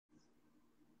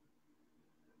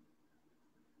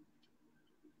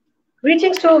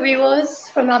Greetings to our viewers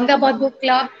from Ahmedabad Book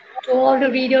Club, to all the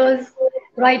readers,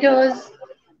 writers,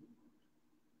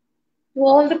 to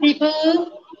all the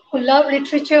people who love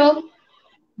literature,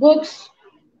 books,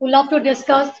 who love to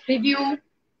discuss, review,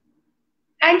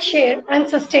 and share and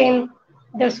sustain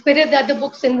the spirit that the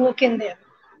books invoke in them.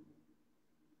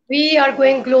 We are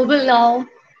going global now.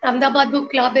 Ahmedabad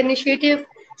Book Club initiative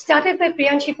started by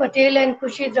Priyanshi Patel and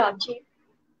Khushid Rabji,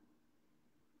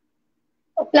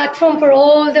 a platform for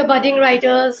all the budding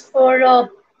writers, for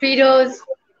readers.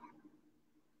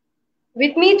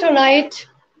 With me tonight,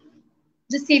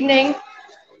 this evening,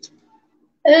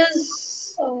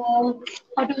 is,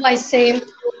 how do I say,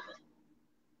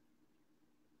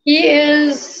 he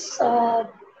is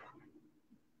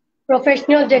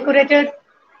professional decorated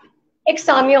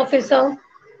ex-army officer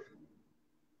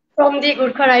from the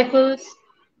Gurkha Rifles.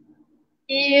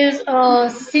 He is a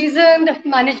seasoned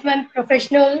management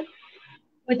professional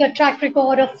with a track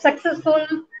record of successful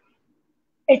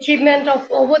achievement of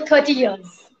over 30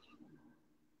 years.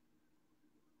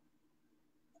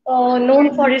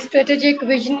 Known for his strategic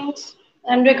visions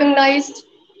and recognized,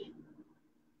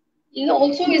 he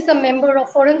also is a member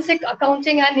of Forensic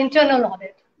Accounting and Internal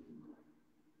Audit.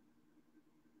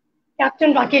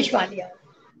 Captain Rakesh Walia.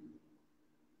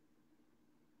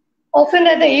 Often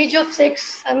at the age of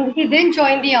 6, and he then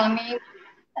joined the army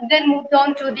and then moved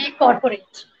on to the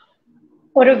corporate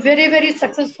for a very, very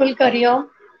successful career.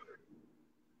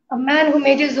 A man who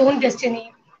made his own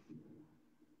destiny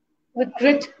with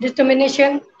grit,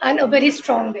 determination, and a very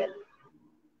strong will.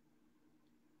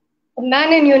 A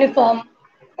man in uniform.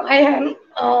 I am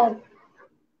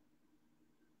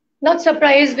not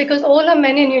surprised because all are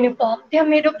men in uniform. They are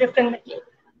made of different metal.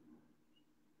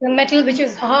 The metal which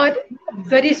is hard,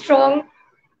 very strong,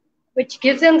 which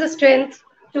gives them the strength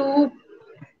to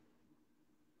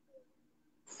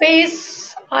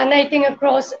face highlighting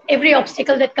across every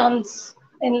obstacle that comes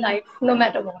in life, no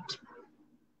matter what.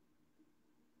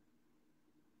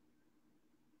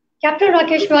 Captain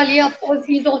Rakesh Walia, of course,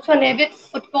 he's also an avid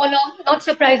footballer, not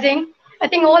surprising. I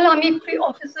think all army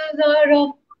officers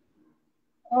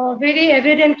are very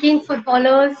avid and keen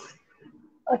footballers,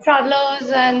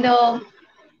 travelers, and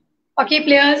hockey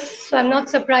players, so I'm not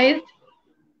surprised.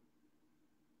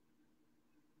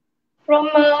 From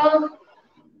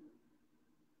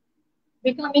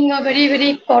becoming a very,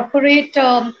 very corporate,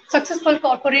 successful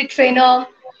corporate trainer,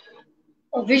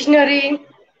 a visionary,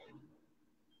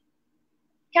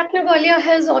 Captain Walia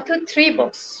has authored 3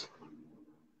 books.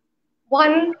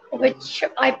 One, which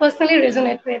I personally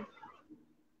resonate with,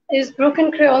 is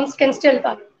Broken Crayons Can Still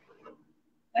Color.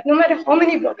 But no matter how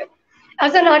many broken,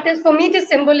 as an artist, for me it is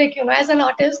symbolic, as an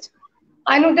artist,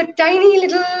 I know the tiny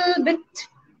little bit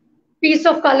piece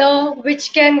of color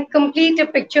which can complete a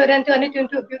picture and turn it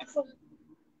into a beautiful,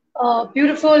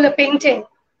 beautiful painting.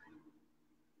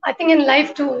 I think in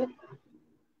life too,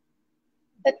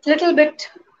 that little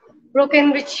bit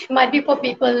broken, which might be for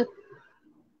people,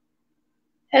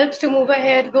 helps to move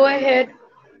ahead, go ahead,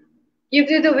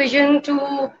 gives you the vision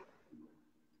to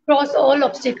cross all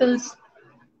obstacles.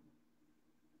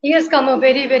 He has come a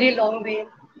very, very long way,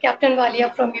 Captain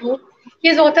Walia, from you. He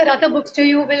has authored other books to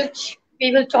you, which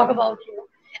we will talk about you.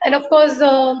 And of course,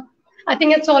 I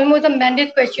think it's almost a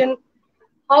mandate question.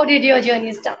 How did your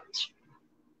journey start?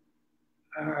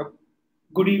 Uh,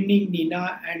 Good evening,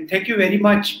 Neena, and thank you very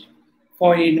much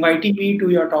for inviting me to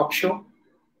your talk show.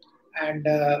 And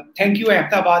thank you,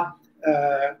 Ahmedabad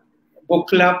Book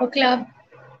Club. Book Club.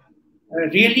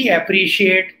 Really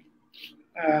appreciate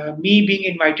me being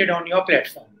invited on your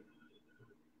platform.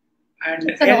 And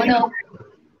It's an honor.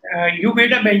 You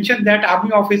made a mention that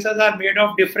army officers are made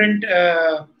of different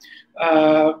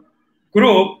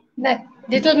group. That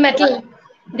little metal.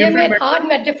 They're made hard,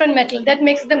 different metal. That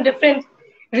makes them different,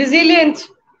 resilient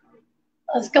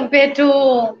as compared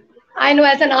to, I know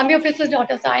as an army officer's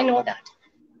daughter, so I know that.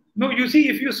 No, you see,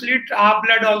 if you slit our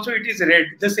blood also, it is red,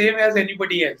 the same as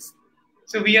anybody else.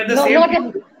 So we are the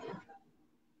same.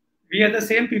 We are the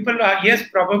same people. Yes,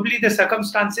 probably the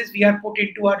circumstances we are put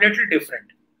into are little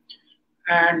different.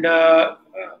 And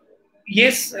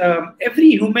yes, every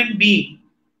human being,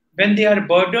 when they are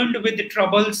burdened with the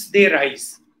troubles, they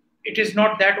rise. It is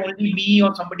not that only me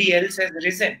or somebody else has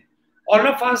risen. All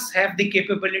of us have the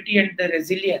capability and the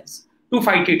resilience to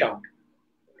fight it out.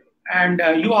 And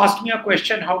you asked me a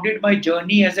question, how did my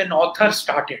journey as an author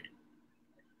started?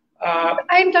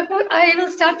 I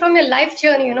will start from your life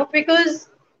journey, because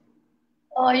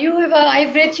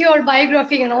I've read your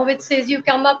biography, which says you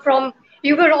come up from,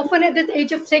 you were often at the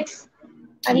age of 6,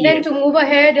 and then to move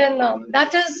ahead, and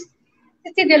that is,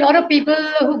 you see, there are a lot of people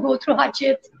who go through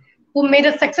hardships, who made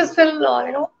a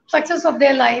successful, success of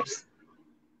their lives.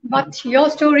 But your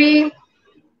story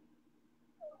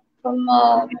from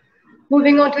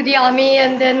moving on to the army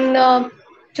and then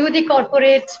to the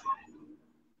corporate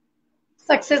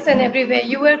success in every way.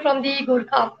 You were from the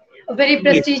Gurkha, a very Yes,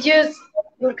 prestigious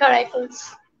Gurkha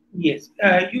Rifles. yes.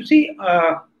 You see,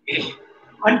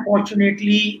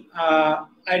 unfortunately,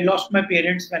 I lost my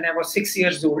parents when I was 6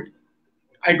 years old.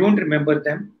 I don't remember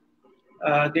them.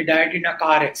 They died in a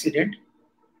car accident,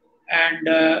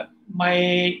 and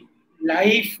my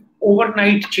life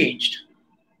overnight changed.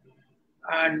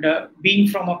 And being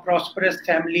from a prosperous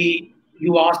family,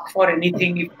 you ask for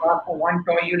anything. If you ask for one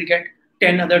toy, you'll get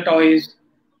 10 other toys.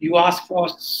 You ask for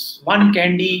one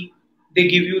candy, they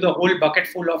give you the whole bucket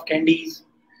full of candies.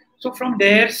 So from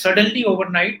there, suddenly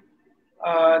overnight,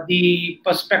 the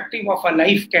perspective of a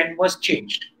life canvas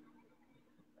changed.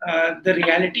 The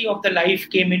reality of the life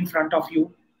came in front of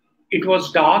you. It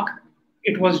was dark,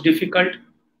 it was difficult,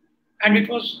 and it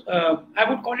was, I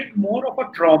would call it more of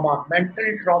a trauma,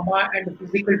 mental trauma and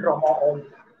physical trauma all.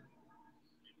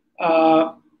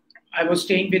 Uh, I was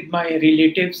staying with my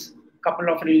relatives, couple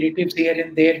of relatives here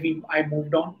and there. I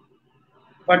moved on,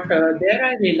 but there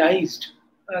I realized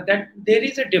that there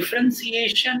is a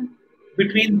differentiation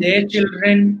between their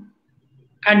children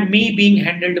and me being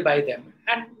handled by them,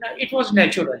 and it was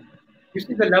natural. You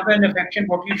see, the love and affection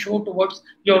what you show towards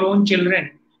your own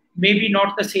children may be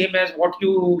not the same as what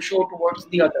you show towards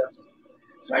the others.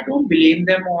 So I don't blame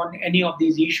them on any of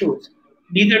these issues.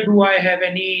 Neither do I have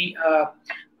any,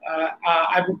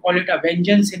 I would call it a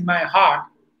vengeance in my heart.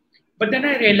 But then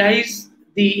I realized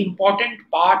the important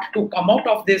part to come out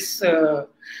of this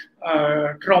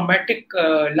traumatic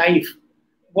life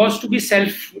was to be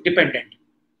self dependent.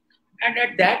 And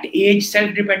at that age,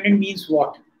 self dependent means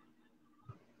what?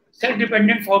 Self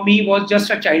dependent for me was just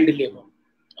a child labor,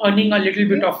 earning a little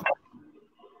bit You, of,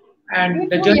 and you're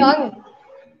the too journey. young.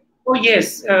 Oh,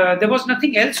 yes, there was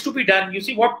nothing else to be done. You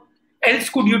see, what else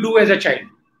could you do as a child?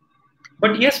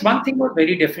 But yes, one thing was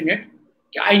very definite.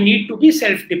 I need to be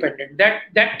self-dependent.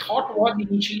 That thought was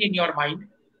initially in your mind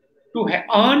to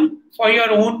earn for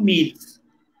your own meals,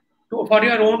 for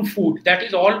your own food. That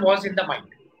is all was in the mind.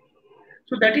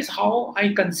 So that is how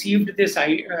I conceived this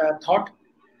thought,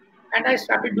 and I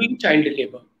started doing child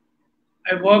labor.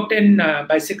 I worked in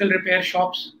bicycle repair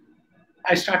shops.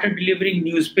 I started delivering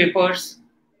newspapers.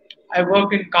 I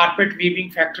worked in carpet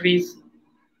weaving factories,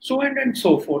 so on and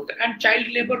so forth. And child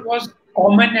labor was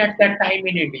common at that time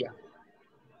in India.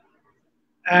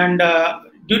 And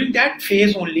during that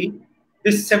phase only,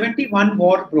 this 71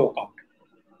 war broke out.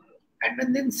 And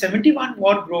when then 71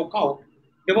 war broke out,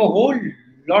 there were a whole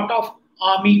lot of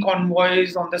army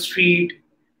convoys on the street.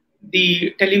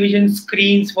 The television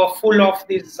screens were full of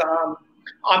these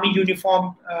army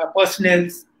uniform personnel.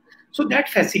 So that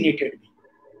fascinated me.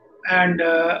 And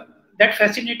that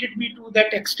fascinated me to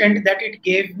that extent that it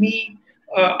gave me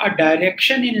a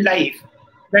direction in life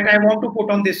that I want to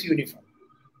put on this uniform.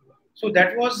 So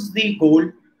that was the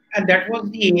goal, and that was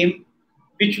the aim,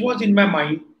 which was in my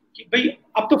mind कि भाई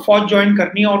अब तो फौज join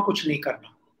करनी है और कुछ नहीं करना.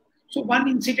 So one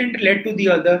incident led to the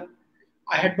other.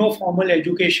 I had no formal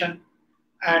education,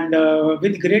 and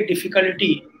with great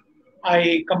difficulty,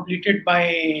 I completed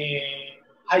my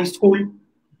high school.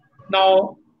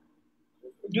 Now,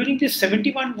 during this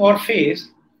 71 war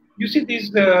phase, you see these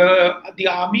the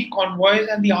army convoys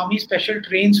and the army special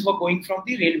trains were going from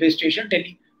the railway station,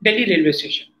 Delhi railway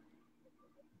station.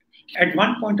 At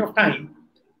one point of time,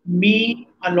 me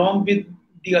along with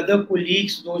the other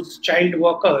colleagues, those child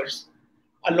workers,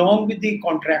 along with the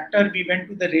contractor, we went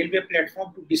to the railway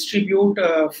platform to distribute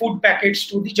food packets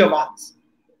to the Jawans.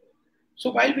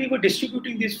 So while we were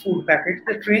distributing these food packets,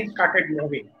 the train started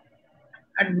moving.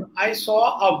 And I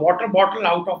saw a water bottle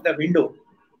out of the window,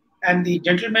 and the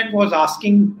gentleman was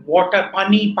asking water,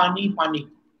 pani, pani, pani.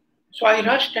 So I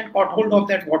rushed and caught hold of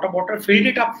that water bottle, filled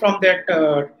it up from that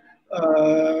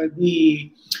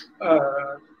the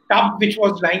tub which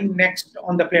was lying next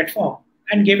on the platform,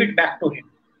 and gave it back to him.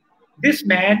 This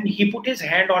man, he put his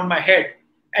hand on my head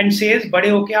and says, "Bade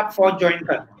hoke aap fauj join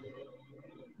karna."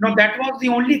 Now that was the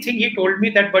only thing he told me,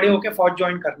 that "Bade hoke fauj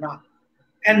join karna."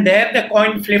 And there the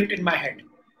coin flipped in my head.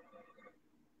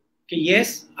 कि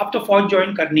yes, अब तो फौज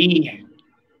join करनी ही है.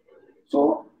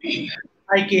 So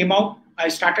I came out. I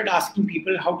started asking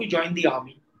people how to join the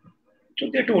army. So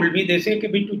they told me, they say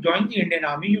कि to join the Indian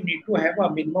Army, you need to have a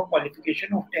minimum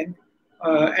qualification of 10th.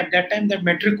 At that time, the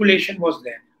matriculation was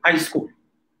there, high school.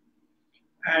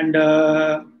 And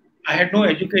I had no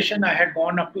education. I had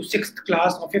gone up to 6th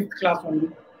class or 5th class only.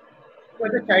 So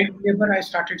as a child labor, I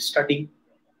started studying.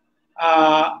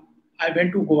 I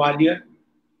went to Gwalior.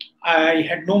 I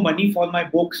had no money for my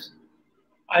books.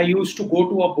 I used to go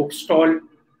to a bookstall,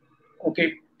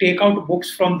 okay, take out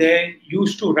books from there,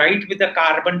 used to write with the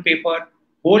carbon paper.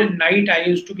 Whole night I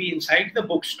used to be inside the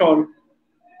bookstall.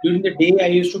 During the day, I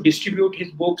used to distribute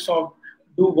his books or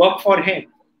do work for him.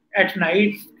 At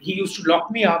night, he used to lock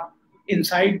me up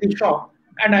inside the shop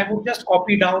and I would just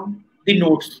copy down the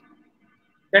notes.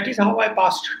 That is how I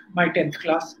passed my 10th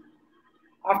class.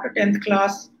 After 10th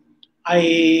class,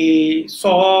 I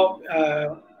saw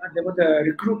there was a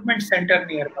recruitment center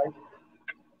nearby.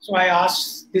 So I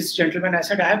asked this gentleman, I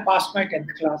said, I have passed my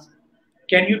 10th class.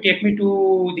 Can you take me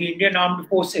to the Indian Armed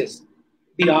Forces,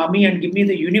 the army, and give me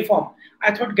the uniform?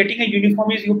 I thought getting a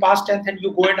uniform is you pass 10th and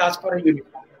you go and ask for a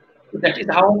uniform. So that is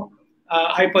how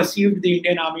I perceived the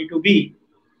Indian Army to be.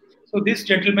 So this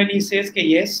gentleman, he says, okay,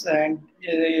 yes, and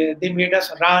they made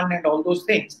us run and all those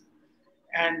things.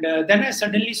 And then I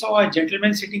suddenly saw a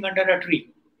gentleman sitting under a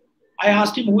tree. I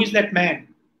asked him, who is that man?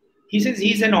 He says,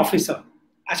 he's an officer.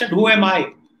 I said, who am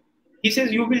I? He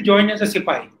says, you will join as a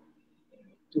Sipahi.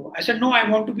 So I said, no, I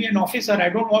want to be an officer. I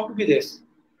don't want to be this.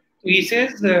 So he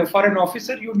says, for an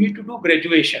officer, you need to do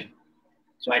graduation.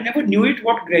 So I never knew it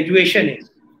what graduation is.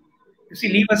 You see,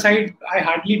 leave aside, I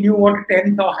hardly knew what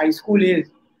 10th or high school is.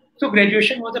 So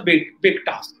graduation was a big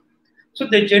task. So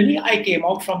the journey, I came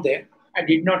out from there. I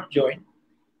did not join.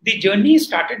 The journey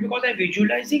started because I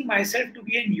visualizing myself to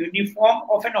be in uniform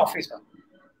of an officer.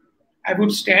 I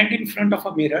would stand in front of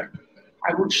a mirror.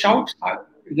 I would shout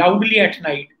loudly at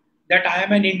night that I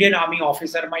am an Indian Army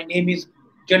officer. My name is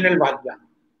General Walia.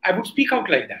 I would speak out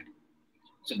like that.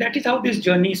 So that is how this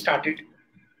journey started.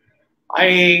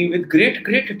 With great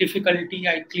difficulty,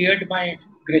 I cleared my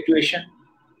graduation.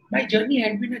 My journey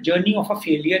had been a journey of a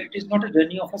failure. It is not a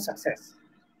journey of a success.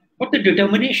 But the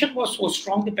determination was so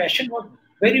strong. The passion was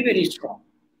very strong.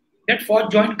 That for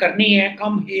join karni hai,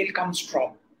 come hail, come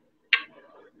strong.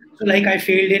 So like I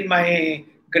failed in my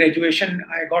graduation.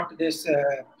 I got this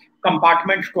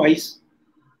compartment twice.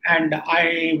 And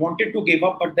I wanted to give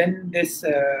up, but then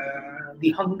the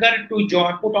hunger to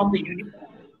join, put on the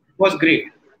uniform was great.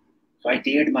 So I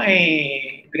cleared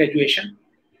my graduation.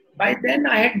 By then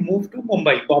I had moved to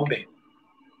Mumbai, Bombay.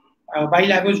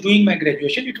 While I was doing my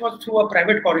graduation, it was through a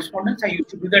private correspondence. I used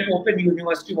to do that open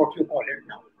university, what you call it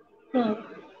now.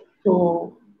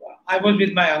 So I was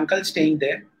with my uncle staying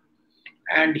there.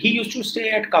 And he used to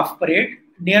stay at Kaf Parade.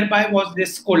 Nearby was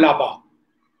this Kolaba.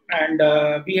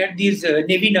 And we had these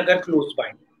Navy Nagar close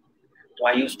by. So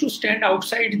I used to stand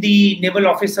outside the naval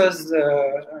officers'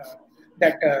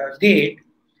 gate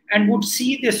and would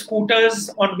see the scooters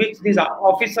on which these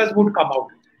officers would come out,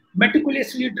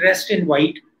 meticulously dressed in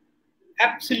white,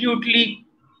 absolutely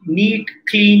neat,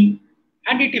 clean,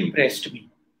 and it impressed me.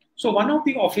 So one of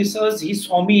the officers, he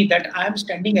saw me that I am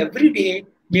standing every day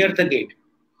near the gate.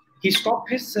 He stopped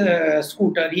his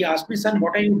scooter. He asked me, son,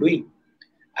 what are you doing?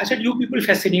 I said, you people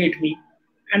fascinate me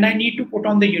and I need to put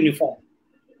on the uniform.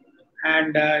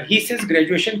 And he says,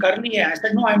 graduation karni hai. I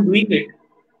said, no, I'm doing it.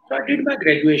 So I did my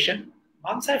graduation.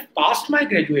 Once I passed my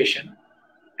graduation,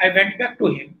 I went back to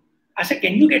him. I said,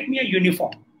 can you get me a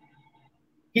uniform?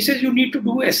 He says, you need to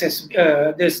do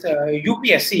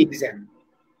UPSC exam.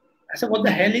 I said, what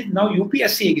the hell is now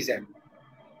UPSC exam?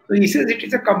 So he says, it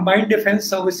is a combined defense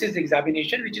services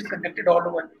examination which is conducted all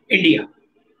over India.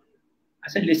 I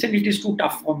said, listen, it is too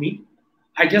tough for me.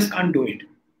 I just can't do it.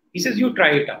 He says, you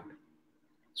try it out.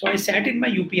 So I sat in my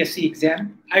UPSC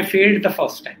exam. I failed the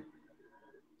first time.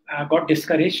 I got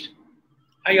discouraged.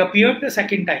 I appeared the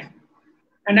second time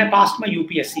and I passed my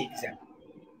UPSC exam.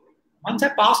 Once I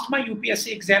passed my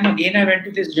UPSC exam, again I went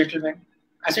to this gentleman.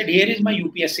 I said, here is my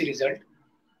UPSC result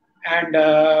and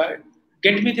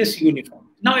get me this uniform.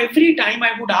 Now every time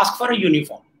I would ask for a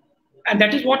uniform. And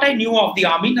that is what I knew of the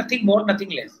army, nothing more,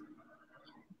 nothing less.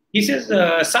 He says,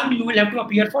 son, you will have to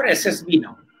appear for SSB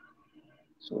now.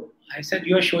 So I said,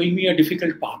 you are showing me a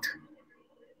difficult path.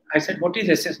 I said, what is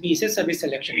SSB? He says, service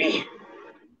selection board.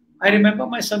 I remember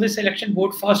my service selection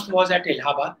board first was at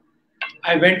Allahabad.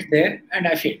 I went there and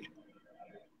I failed.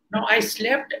 Now I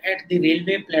slept at the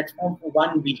railway platform for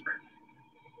 1 week.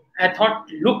 I thought,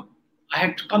 look, I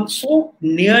had come so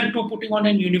near to putting on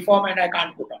a uniform and I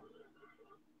can't put on.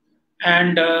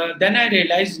 And then I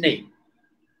realized, nahi,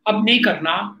 ab nahi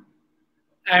karna.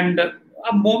 And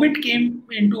a moment came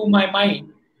into my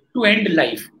mind to end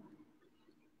life.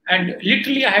 And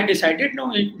literally I had decided,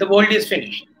 no, the world is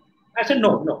finished. I said,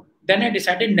 no. Then I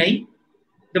decided, nahi,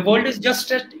 the world is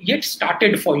just yet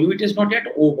started for you. It is not yet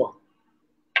over.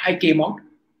 I came out.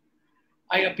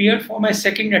 I appeared for my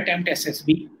second attempt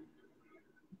SSB.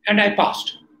 And I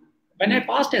passed. When I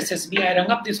passed SSB, I rang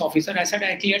up this officer. I said,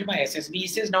 I cleared my SSB. He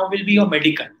says, now will be your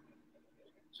medical.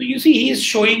 So you see, he is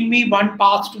showing me one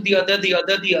path to the other, the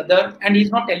other, and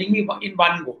he's not telling me in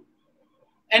one go.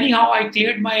 Anyhow, I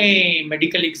cleared my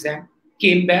medical exam,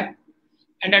 came back,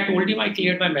 and I told him I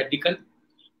cleared my medical.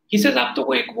 He says, "अब तो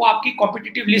वो आपकी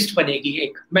competitive list बनेगी,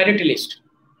 एक merit list."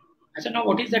 I said, "Now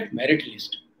what is that merit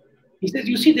list?" He says,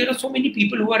 "You see, there are so many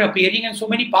people who are appearing, and so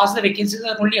many past the vacancies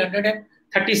are only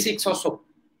 136 or so."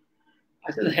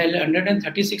 I said, "Hell,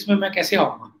 136 में मैं कैसे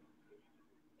आऊँगा?"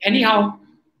 Anyhow,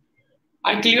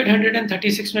 I cleared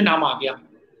 136 में नाम आ गया.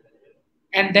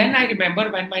 And then I remember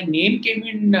when my name came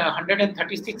in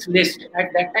 136 list,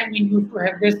 at that time we used to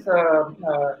have this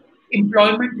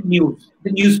employment news,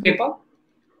 the newspaper.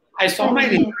 I saw my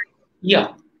result.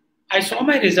 Yeah, I saw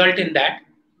my result in that.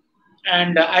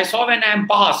 And I saw when I am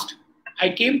passed, I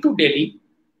came to Delhi.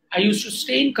 I used to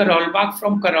stay in Karol Bagh.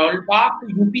 From Karol Bagh to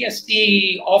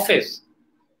UPSC office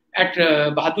at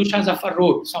Bahadur Shah Zafar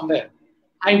Road somewhere.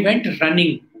 I went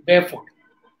running barefoot.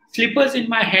 Slippers in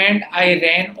my hand, I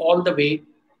ran all the way.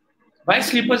 Why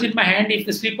slippers in my hand? If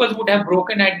the slippers would have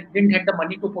broken, I didn't have the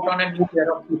money to put on a new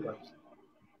pair of slippers.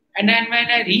 And then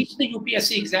when I reached the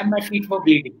UPSC exam, my feet were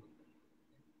bleeding.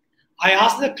 I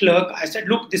asked the clerk, I said,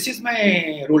 "Look, this is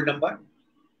my roll number.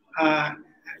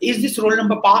 Is this roll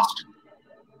number passed?"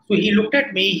 So he looked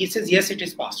at me, he says, "Yes, it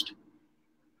is passed."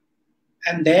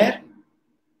 And there,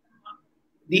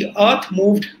 the earth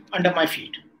moved under my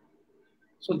feet.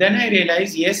 So then I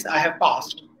realized, yes, I have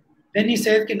passed. Then he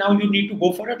said, "Okay, now you need to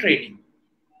go for a training."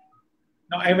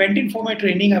 Now I went in for my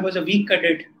training. I was a weak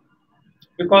cadet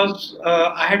because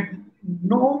I had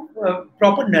no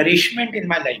proper nourishment in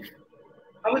my life.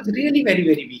 I was really very,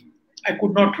 very weak. I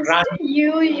could not run.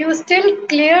 You still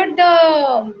cleared the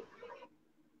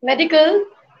medical?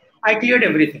 I cleared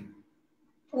everything.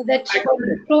 That's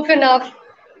proof enough.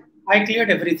 I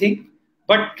cleared everything.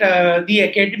 But the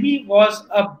academy was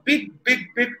a big, big,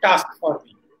 big task for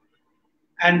me.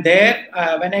 And there,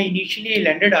 when I initially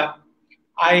landed up,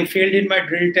 I failed in my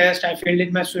drill test, I failed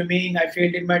in my swimming, I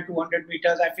failed in my 200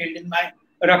 meters, I failed in my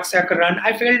rucksack run,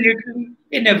 I failed literally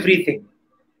in everything.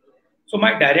 So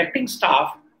my directing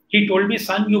staff, he told me,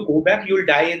 "Son, you go back, you'll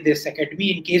die in this academy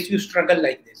in case you struggle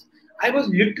like this." I was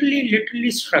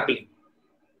literally struggling.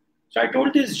 So I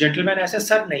told this gentleman, I said,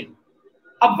 "Sir, nahi.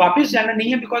 Ab वापस जाना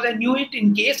नहीं है, because I knew it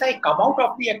in case I come out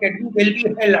of the academy, there'll be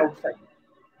hell outside.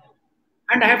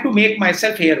 And I have to make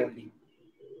myself here only."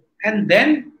 And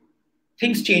then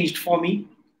things changed for me.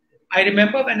 I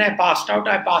remember when I passed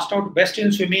out best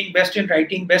in swimming, best in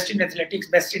writing, best in athletics,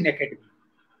 best in academy.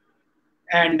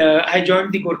 And I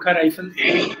joined the Gorkha Rifles.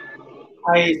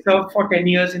 I served for 10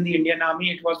 years in the Indian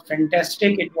Army. It was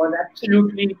fantastic. It was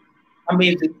absolutely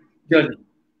amazing journey.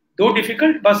 Though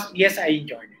difficult, but yes, I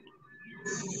enjoyed it.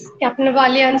 Captain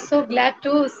Walia, I'm so glad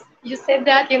to you said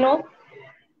that,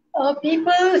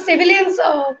 people, civilians,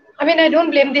 I mean, I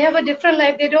don't blame. They have a different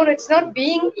life. It's not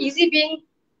being easy being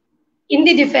in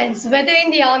the defense, whether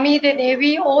in the army, the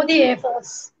navy, or the air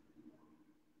force.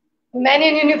 Men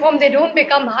in uniform, they don't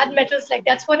become hard metals like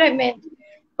that's what I meant.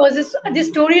 Because the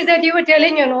stories that you were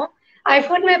telling, I've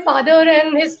heard my father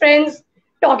and his friends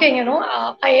talking,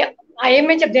 IM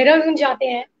में जब देहरादून जाते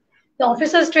हैं, the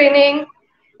officers training,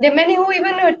 there are many who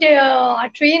even are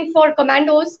trained for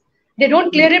commandos. They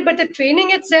don't clear it, but the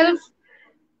training itself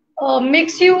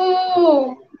makes you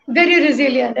very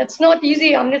resilient. It's not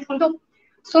easy. हम तो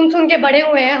सुन के बड़े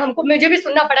हुए हैं, हमको मुझे भी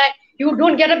सुनना पड़ा है. You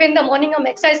don't get up in the morning, हम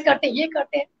exercise करते हैं, ये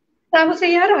करते हैं. I would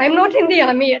say, यार, I'm not in the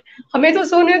army yet. हमें तो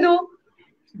सोने दो.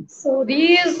 So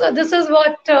this is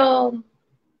what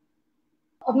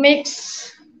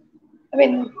makes, I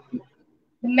mean,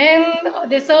 men,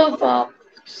 they serve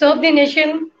the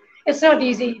nation. It's not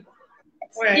easy.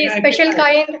 It's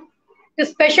the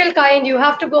special kind, you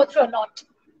have to go through a lot.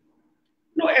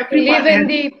 No, everyone.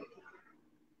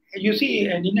 You see,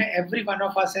 Neena, every one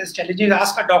of us has challenges.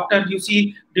 Ask a doctor. You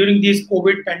see, during this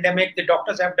COVID pandemic, the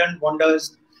doctors have done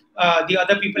wonders. The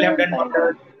other people have done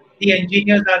wonders. The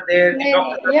engineers are there. The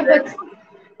doctors are there. But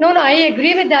no, I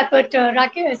agree with that. But Captain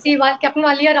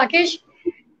Walia, Rakesh,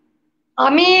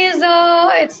 army is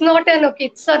it's not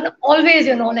it's always,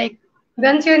 like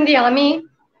once you're in the army,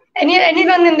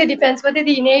 anyone in the defense, whether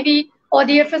the navy or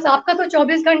the air force, आपका तो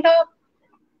 24 घंटा,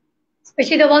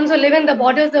 especially the ones who live in the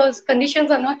borders, those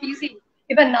conditions are not easy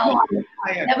even now.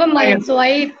 Never mind. So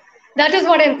that is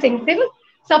what I'm thinking.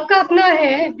 सबका अपना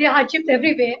है, there are hardships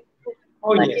everywhere.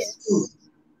 Oh yes.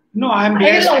 No, I'm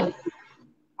blessed.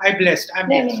 I'm blessed.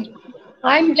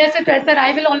 I'm blessed, sir.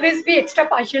 I will always be extra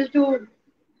partial to.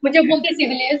 मुझे बोलते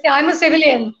civilians. I'm a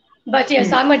civilian, but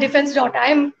yes, I'm a defense daughter.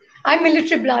 I'm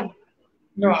military blood.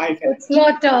 No, I can. It's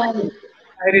not.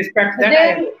 I respect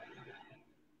that.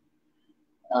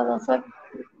 No, sir.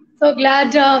 So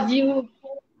glad you.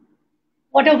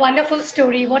 What a wonderful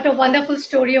story. What a wonderful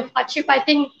story of hardship. I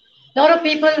think a lot of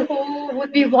people who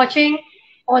would be watching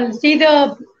or see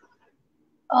the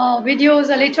videos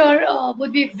later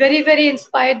would be very, very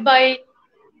inspired by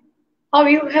how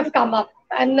you have come up.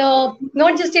 And not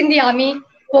just in the army,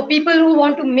 for people who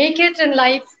want to make it in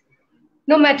life,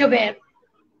 no matter where.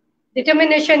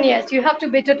 Determination, yes, you have to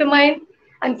be determined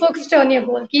and focused on your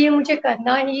goal. कि ये मुझे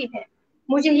करना ही है,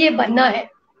 मुझे ये बनना है.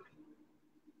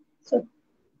 So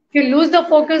if you lose the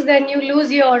focus, then you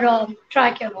lose your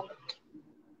track. I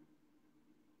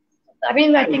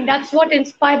mean, I think that's what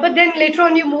inspired. But then later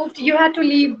on, you moved. You had to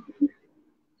leave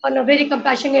on a very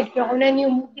compassionate ground, and you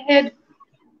moved ahead.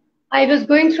 I was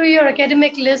going through your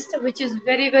academic list, which is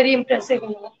very, very impressive.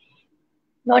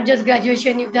 Not just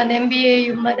graduation, you've done MBA,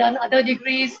 you've done other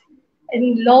degrees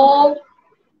in law.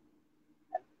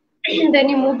 Then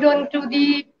you moved on to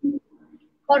the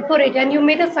corporate, and you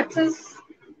made a success.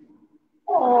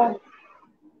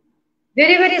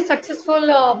 Very, very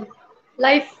successful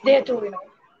life there too.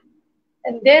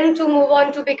 And then to move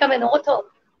on to become an author.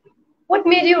 What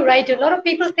made you write? A lot of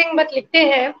people think, but लिखते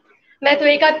हैं. मैं तो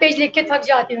एक आध page लिख के थक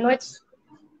जाती हूँ.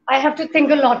 I have to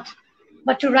think a lot.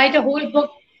 But to write a whole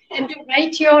book and to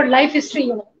write your life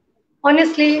history,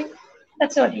 honestly,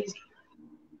 that's not easy.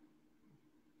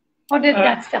 How did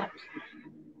that start?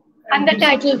 And the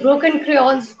title, Broken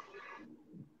Crayons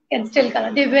Can Still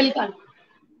Color. They will color.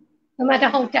 No matter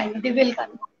how tiny, they will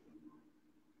color.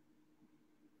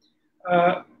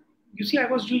 You see, I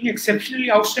was doing exceptionally,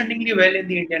 outstandingly well in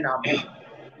the Indian Army.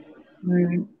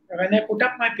 When I put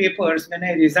up my papers, when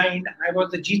I resigned, I was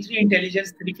the G3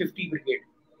 Intelligence 350 Brigade.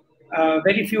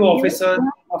 Very few officers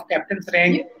of captain's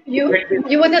rank. You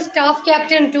were the staff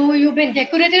captain too. You've been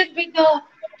decorated with the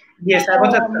I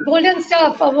was a Golden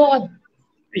Staff Award.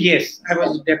 Yes, I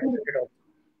was decorated also.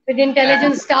 With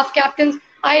intelligence staff captains.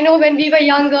 I know when we were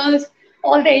young girls,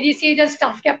 all the ADC just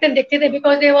staff captain dikhte the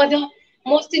because they were the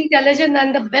most intelligent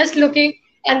and the best looking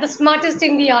and the smartest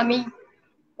in the army.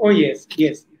 Oh yes.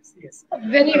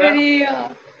 Very, very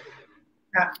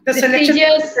the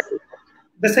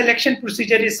selection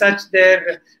procedure is such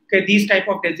that these type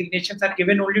of designations are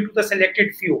given only to the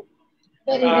selected few.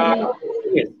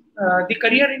 Yes. The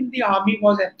career in the army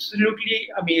was absolutely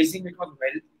amazing. It was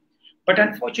well. But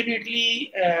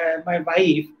unfortunately, my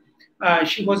wife,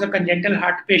 she was a congenital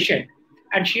heart patient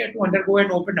and she had to undergo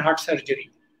an open heart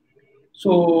surgery.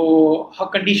 So her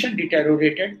condition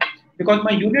deteriorated because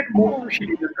my unit moved to Sri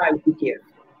Lanka IP care.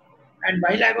 And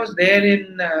while I was there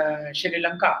in Sri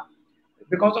Lanka,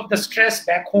 because of the stress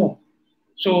back home,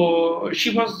 so she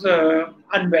was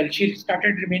unwell. She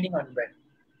started remaining unwell.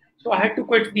 So I had to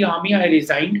quit the army. I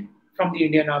resigned from the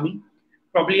Indian Army.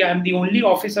 Probably I am the only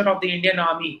officer of the Indian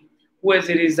Army who has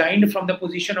resigned from the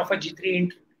position of a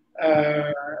G3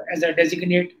 as a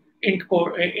designate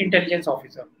intelligence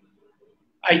officer.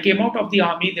 I came out of the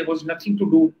army. There was nothing to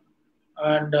do.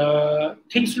 And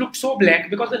things looked so black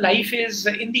because the life is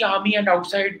in the army and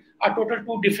outside are total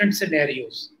two different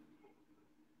scenarios.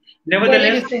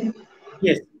 Nevertheless,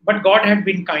 yes, but God had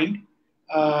been kind.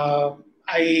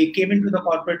 I came into the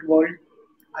corporate world.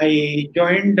 I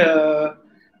joined the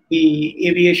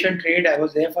aviation trade. I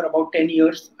was there for about 10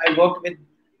 years. I worked with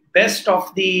best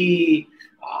of the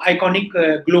iconic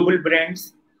global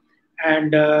brands.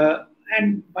 And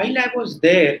while I was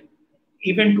there,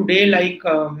 even today, like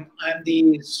I'm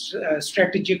the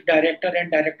strategic director and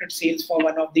director sales for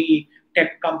one of the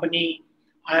tech company.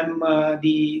 I'm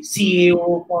the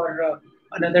CAO for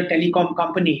another telecom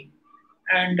company.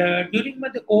 And during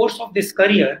the course of this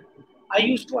career, I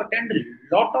used to attend a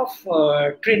lot of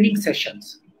training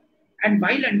sessions. And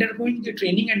while undergoing the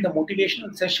training and the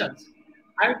motivational sessions,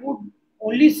 I would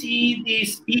only see the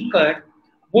speaker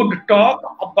would talk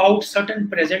about certain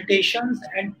presentations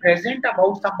and present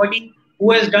about somebody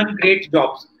who has done great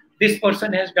jobs. This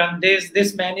person has done this,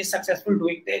 this man is successful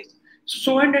doing this,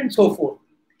 so on and so forth.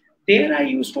 There I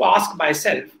used to ask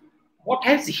myself, what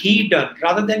has he done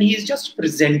rather than he is just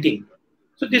presenting?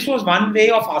 So this was one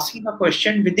way of asking a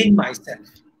question within myself.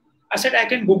 I said, I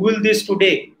can Google this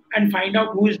today and find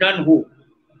out who has done who.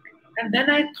 And then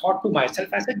I thought to myself,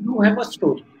 I said, you have a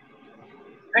story.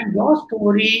 And your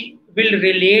story will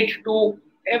relate to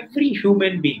every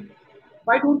human being.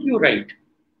 Why don't you write?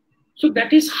 So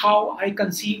that is how I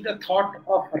conceived the thought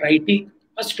of writing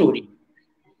a story.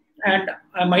 And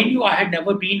mind you, I had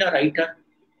never been a writer.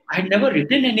 I had never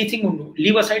written anything,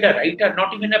 leave aside a writer,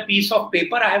 not even a piece of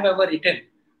paper I have ever written.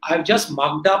 I have just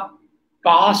mugged up,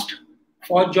 passed,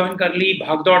 fought, join kar li,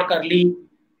 bhagdod kar li,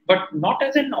 but not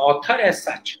as an author as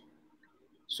such.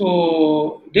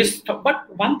 So but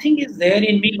one thing is there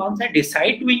in me. Once I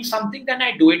decide doing something, then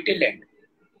I do it till end.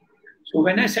 So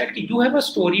when I said, you have a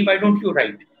story, why don't you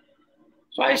write?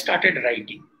 So I started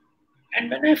writing. And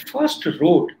when I first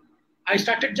wrote, I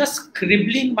started just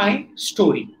scribbling my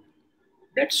story.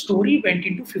 That story went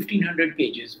into 1500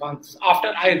 pages. Once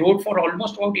after I wrote for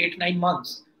almost about 8-9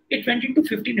 months, it went into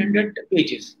 1500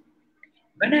 pages.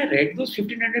 When I read those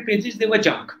 1500 pages, they were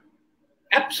junk.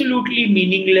 Absolutely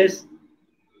meaningless.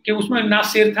 कि उसमें ना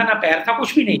सिर था ना पैर था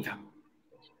कुछ भी नहीं था.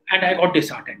 And I got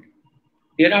disheartened.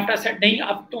 Thereafter I said नहीं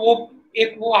अब तो वो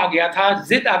एक वो आ गया था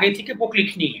जिद आ गई थी कि बुक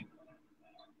लिखनी है.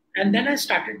 And then I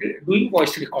started doing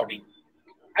voice recording.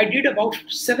 I did about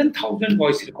 7,000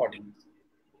 voice recordings.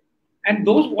 And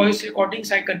those voice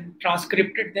recordings, I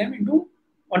transcripted them into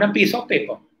on a piece of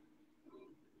paper.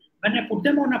 When I put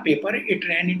them on a paper, it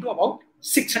ran into about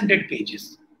 600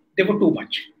 pages. They were too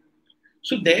much.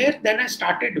 So then I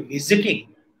started visiting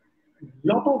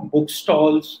lot of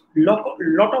bookstalls,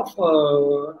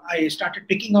 I started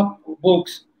picking up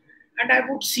books, and I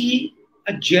would see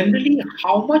generally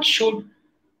how much should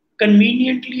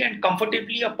conveniently and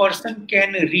comfortably a person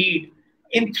can read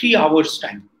in 3 hours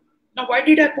time. Now, why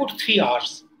did I put 3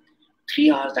 hours? 3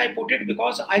 hours I put it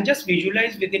because I just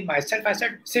visualized within myself. I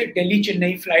said, say Delhi,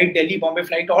 Chennai flight, Delhi, Bombay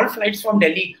flight, all flights from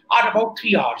Delhi are about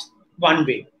 3 hours one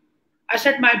way. I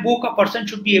said my book, a person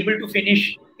should be able to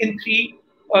finish in 3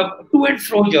 to and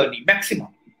fro journey maximum.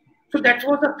 So that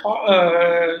was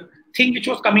the thing which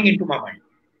was coming into my mind.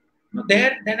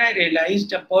 Then I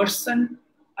realized a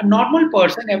normal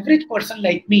person, average person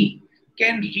like me,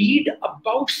 can read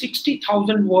about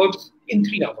 60,000 words in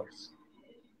 3 hours.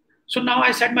 So now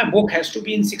I said my book has to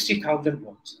be in 60,000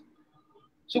 words.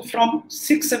 So from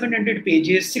 600-700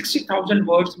 pages, 60,000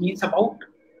 words means about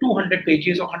 200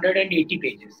 pages or 180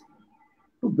 pages.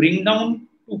 To bring down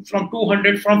from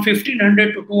 200, from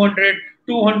 1500 to 200,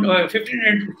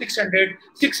 1500 to 600,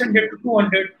 600 to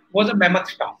 200 was a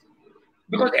mammoth task.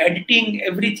 Because editing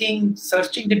everything,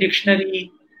 searching the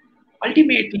dictionary,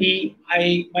 ultimately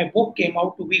my book came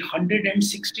out to be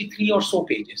 163 or so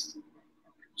pages.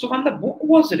 So when the book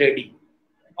was ready,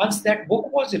 once that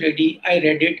book was ready, I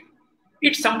read it.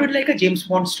 It sounded like a James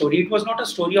Bond story. It was not a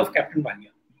story of Captain Walia.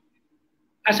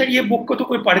 I said, ये book को तो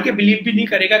कोई पढ़ के believe भी नहीं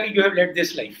करेगा कि you have led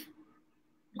this life.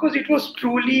 Because it was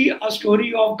truly a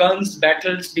story of guns,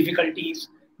 battles, difficulties,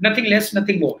 nothing less,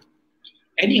 nothing more.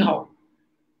 Anyhow,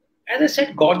 as I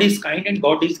said, God is kind and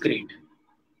God is great.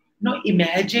 Now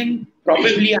imagine,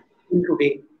 probably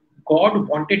today, God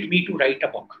wanted me to write a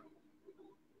book.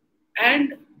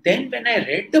 And then when I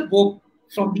read the book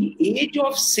from the age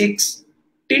of 6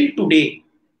 till today,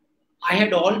 I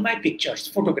had all my pictures,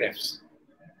 photographs.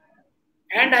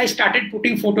 And I started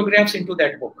putting photographs into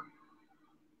that book.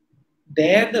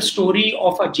 There the story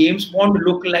of a James Bond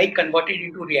look-alike converted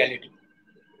into reality.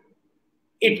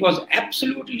 It was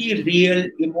absolutely real,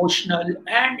 emotional,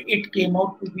 and it came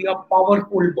out to be a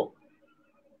powerful book.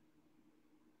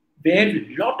 Where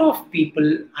a lot of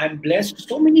people, I'm blessed,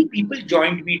 so many people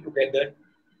joined me together,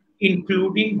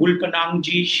 including Gulpanang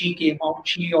ji. She came out,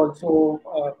 she also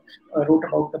wrote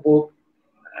about the book.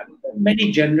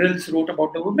 Many generals wrote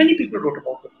about the book, many people wrote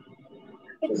about the book.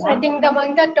 It's, I think,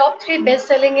 among the top 3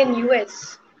 best-selling in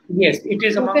US. Yes, it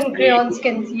is among Broken Crayon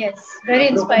Skins, yes. Very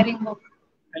inspiring book.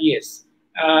 Yes.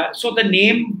 So the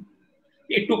name,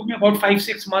 it took me about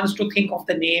 5-6 months to think of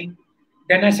the name.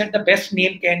 Then I said the best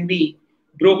name can be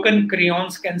Broken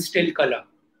Crayons Can Still Color.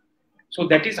 So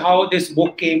that is how this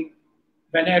book came.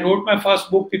 When I wrote my first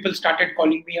book, people started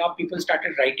calling me up. People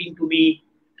started writing to me,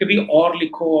 "Kabhi aur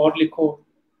likho, aur likho."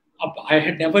 I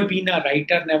had never been a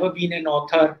writer, never been an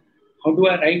author. How do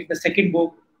I write the second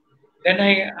book? Then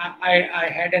I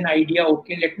had an idea.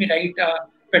 Okay, let me write a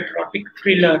patriotic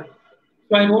thriller.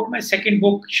 So I wrote my second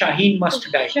book, Shaheen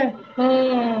Must Die.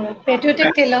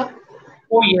 Patriotic thriller.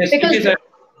 Oh yes, because it is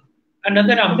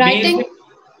another amazing, writing,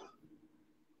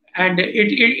 and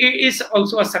it is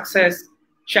also a success.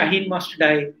 Shaheen Must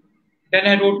Die. Then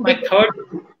I wrote my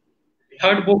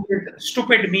third book is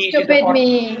Stupid Me. Stupid Me.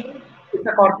 It's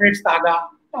a corporate saga.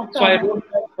 Okay. So I wrote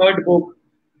my third book.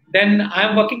 Then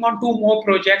I'm working on 2 more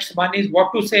projects. One is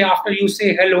What to Say After You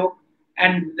Say Hello,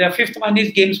 and the 5th one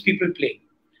is Games People Play.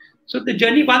 So the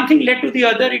journey, one thing led to the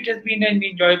other. It has been an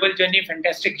enjoyable journey,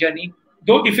 fantastic journey,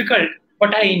 though difficult,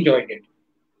 but I enjoyed it.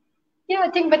 Yeah,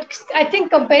 I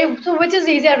think compared, so which is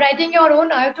easier, writing your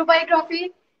own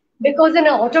autobiography? Because in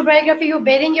an autobiography, you're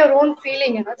bearing your own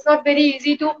feeling. It's not very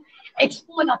easy to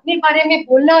expose. अपने बारे में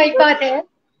बोलना एक बात है,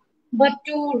 but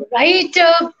to write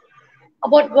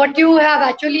about what you have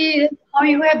actually, how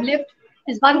you have lived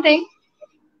is one thing.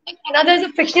 Another is a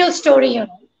fictional story,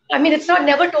 I mean, it's not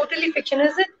never totally fiction,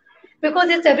 is it? Because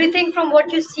it's everything from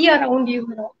what you see around you,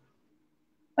 you know.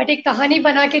 But एक कहानी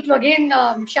बना के to again,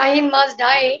 Shaheen must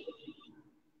die.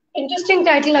 Interesting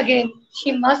title again.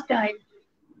 She must die.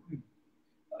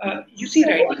 You see, So,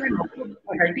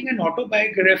 writing an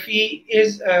autobiography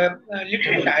is a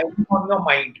little tiring on your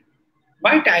mind.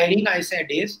 Why tiring, I said,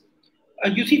 is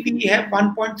you see, we have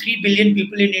 1.3 billion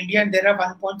people in India and there are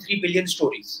 1.3 billion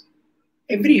stories.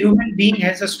 Every human being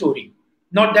has a story.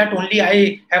 Not that only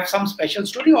I have some special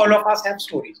story, all of us have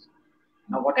stories.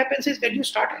 Now, what happens is when you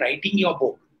start writing your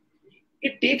book,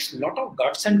 it takes a lot of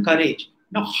guts and courage.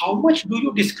 Now, how much do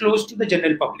you disclose to the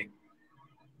general public?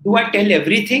 Do I tell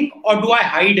everything or do I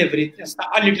hide everything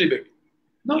a little bit?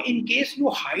 Now, in case you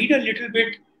hide a little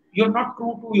bit, you're not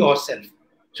true to yourself.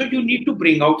 So you need to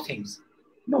bring out things.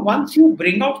 Now, once you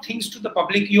bring out things to the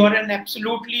public, you are an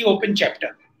absolutely open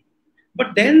chapter.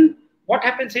 But then what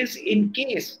happens is, in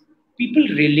case people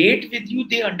relate with you,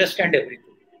 they understand everything.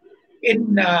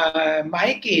 In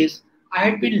my case, I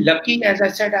had been lucky, as I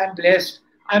said, I'm blessed.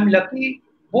 I'm lucky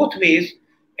both ways.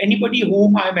 Anybody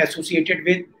whom I'm associated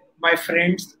with, my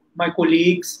friends, my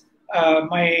colleagues,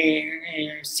 my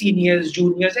seniors,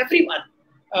 juniors, everyone,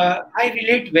 I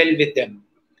relate well with them.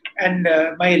 And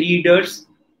my readers,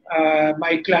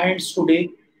 my clients today,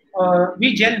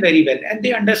 we gel very well and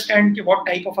they understand what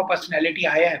type of a personality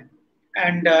I am.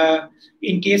 And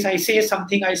in case I say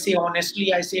something, I say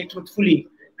honestly, I say truthfully,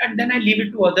 and then I leave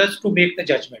it to others to make the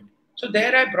judgment. So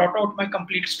there I brought out my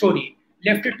complete story,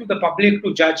 left it to the public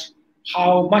to judge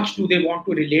how much do they want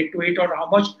to relate to it or how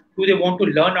much do they want to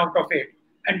learn out of it.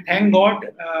 And thank God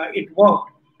it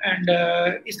worked and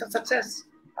it's a success.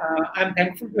 I'm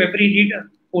thankful to every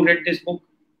reader who read this book.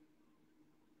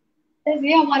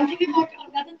 yeah, another thing about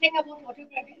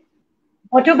autobiography.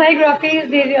 Autobiographies,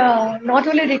 they not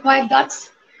only require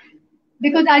guts,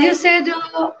 because as you said,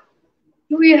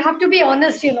 you have to be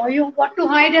honest, you know, you what to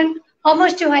hide and how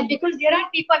much to hide, because there are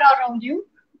people around you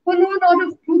who know a lot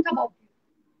of truth about you,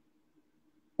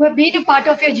 who have been a part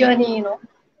of your journey, you know,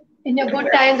 in your good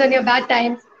times and your bad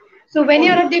times. So when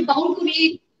you're at the bound to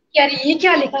read, ये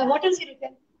क्या लिखा है? What is he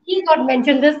written? He got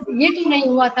mentioned this, ये क्यों नहीं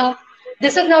हुआ था?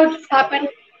 This is how it happened.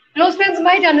 Close friends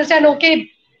might understand,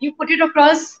 okay, you put it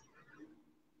across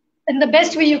in the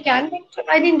best way you can. But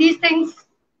I mean, these things.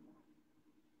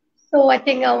 So I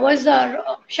think was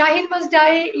Shaheen Must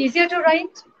Die easier to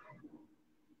write?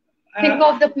 Think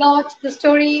of the plot, the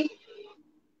story.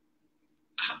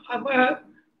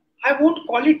 I won't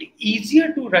call it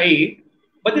easier to write,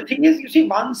 but the thing is, you see,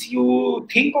 once you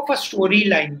think of a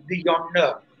storyline, the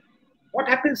genre, what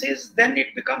happens is then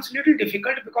it becomes a little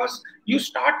difficult because you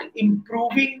start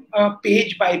improving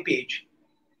page by page.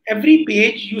 Every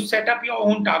page you set up your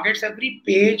own targets, every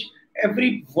page,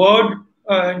 every word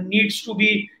needs to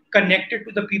be connected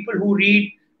to the people who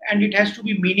read, and it has to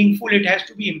be meaningful, it has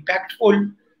to be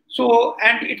impactful. So,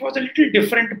 and it was a little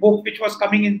different book which was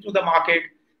coming into the market.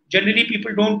 Generally,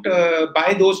 people don't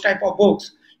buy those type of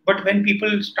books, but when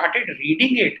people started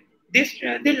reading it,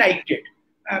 they liked it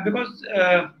because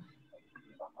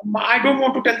I don't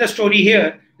want to tell the story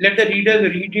here. Let the reader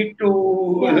read it to.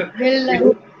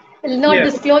 We'll not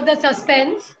disclose the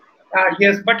suspense.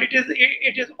 Yes, but it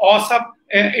is awesome.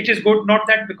 It is good. Not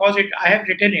that because I have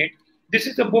written it. This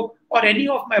is a book or any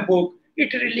of my book.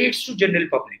 It relates to general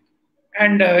public,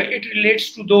 and it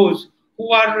relates to those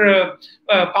who are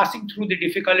passing through the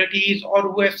difficulties or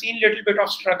who have seen little bit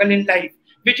of struggle in life,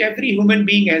 which every human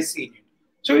being has seen it.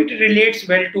 So it relates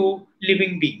well to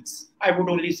living beings. I would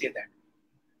only say that.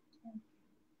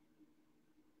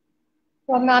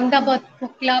 From Ahmedabad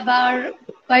Book Club, our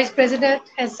Vice President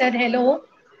has said hello.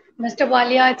 Mr.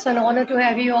 Walia, it's an honor to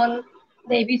have you on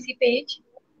the ABC page.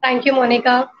 Thank you,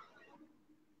 Monica.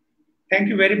 Thank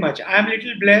you very much. I'm a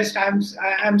little blessed.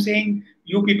 I'm saying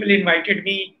you people invited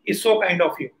me is so kind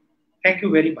of you. Thank you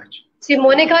very much. See,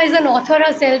 Monica is an author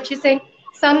herself. She's saying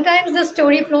sometimes the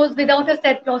story flows without a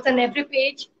set plot and every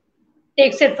page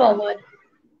takes it forward.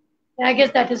 I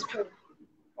guess that is true.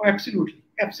 Oh, absolutely.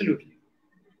 Absolutely.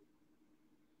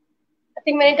 I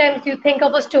think many times you think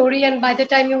of a story and by the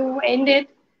time you end it,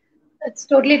 it's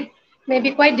totally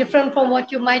maybe quite different from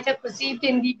what you might have perceived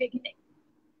in the beginning.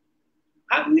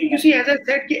 You see, as I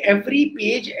said, every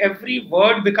page, every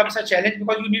word becomes a challenge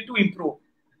because you need to improve.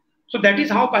 So that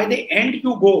is how by the end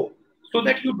you go, so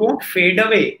that you don't fade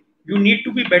away. You need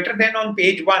to be better than on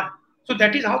page one. So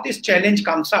that is how this challenge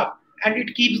comes up. And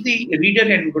it keeps the reader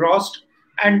engrossed.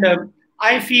 And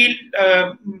I feel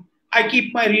I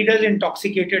keep my readers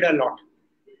intoxicated a lot.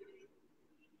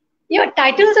 Your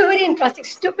titles are very interesting.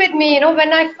 Stupid Me, you know,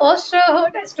 when I first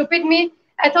heard Stupid Me,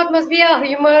 I thought must be a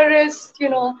humorous, you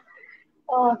know,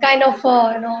 kind of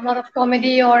a lot of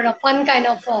comedy or a fun kind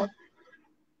of,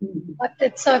 but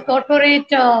it's a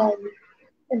corporate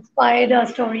inspired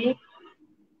story.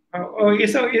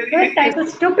 Good title,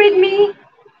 Stupid Me.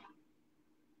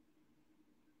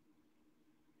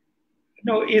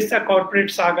 No, it's a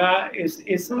corporate saga.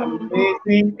 Is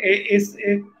amazing.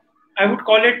 I would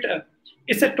call it.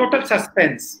 It's a total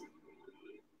suspense.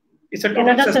 It's a total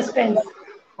Another suspense.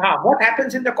 What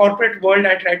happens in the corporate world?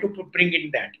 I try to bring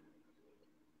in that.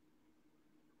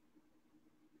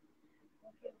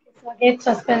 So again,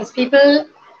 suspense. People,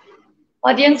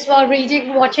 audience who are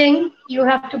reading, watching, you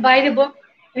have to buy the book.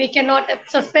 We cannot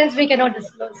suspense. We cannot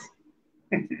disclose.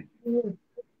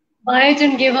 Buy it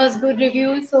and give us good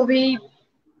reviews so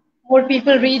more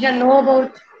people read and know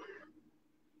about.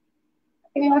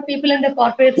 I think more people in the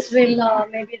corporates will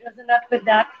maybe resonate with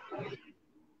that,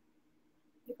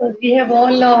 because we have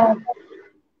all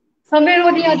somewhere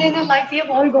or the other in our life we have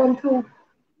all gone through,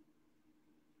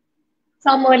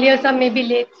 some earlier, some maybe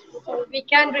late. So we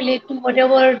can relate to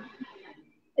whatever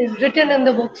is written in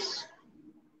the books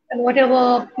and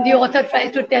whatever the author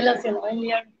tries to tell us, in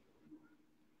here.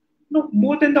 No,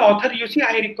 more than the author, you see,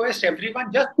 I request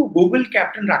everyone just to Google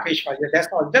Captain Rakesh Walia. That's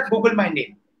all. Just Google my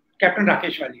name, Captain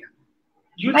Rakesh Walia.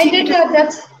 I did that.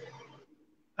 That's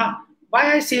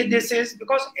why I say this is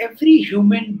because every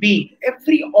human being,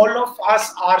 all of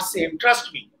us are same.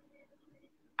 Trust me.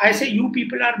 I say you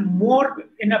people are more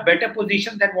in a better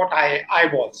position than what I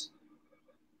was.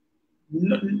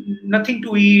 No, nothing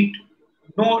to eat,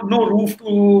 no roof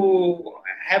to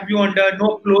have you under,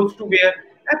 no clothes to wear.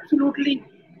 Absolutely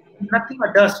nothing,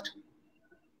 a dust.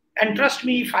 And trust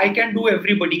me, if I can do,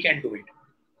 everybody can do it.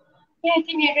 Yeah, I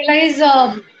think I realize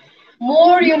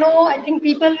more, I think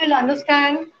people will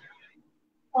understand,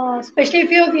 especially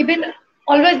if you've even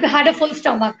always had a full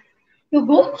stomach. You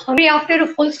go hungry after a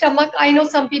full stomach. I know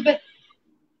some people,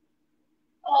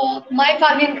 my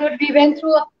family included, we went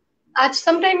through, at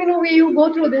some time, you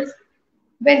go through this,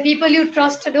 when people you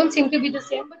trust don't seem to be the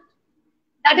same. But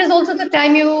that is also the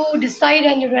time you decide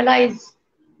and you realize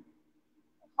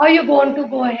how you want to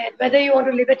go ahead, whether you want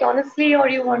to live it honestly or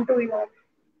you want to,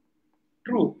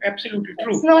 True, absolutely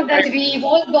true. It's not that we've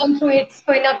all gone through it.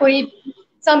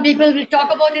 Some people will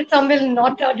talk about it, some will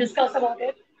not discuss about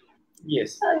it.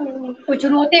 Yes. कुछ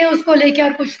रोते हैं उसको लेके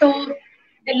और कुछ तो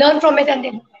they learn from it and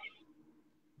they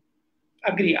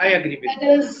agree. I agree with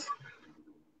that.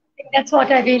 That's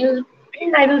what I will.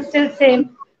 I will still say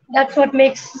that's what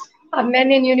makes a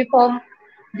man in uniform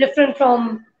different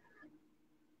from.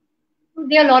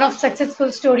 There are a lot of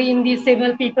successful story in these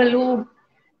civil people who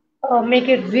make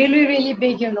it really, really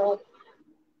big, in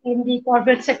the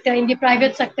corporate sector, in the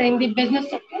private sector, in the business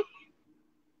sector.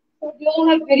 So they all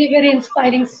have very, very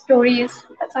inspiring stories.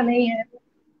 ऐसा नहीं है.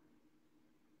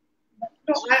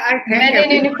 No, I thank Men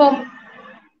in uniform.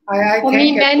 I for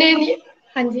me, men in.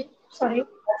 Hanji, sorry.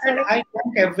 I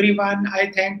thank everyone.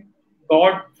 I thank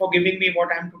God for giving me what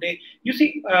I am today. You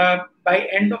see, by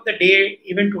end of the day,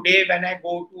 even today, when I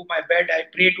go to my bed, I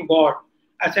pray to God.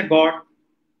 I say, God,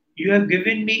 you have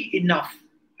given me enough.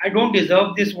 I don't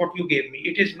deserve this, what you gave me.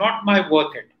 It is not my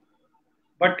worth it.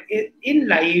 But in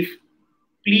life,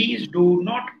 please do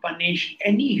not punish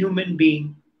any human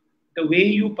being the way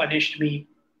you punished me,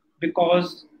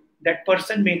 because that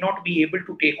person may not be able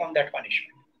to take on that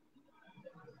punishment.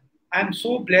 I'm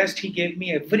so blessed he gave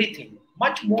me everything,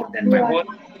 much more than my worth.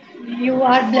 You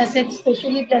are blessed,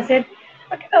 especially blessed.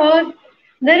 But,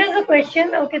 there is a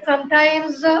question. Okay,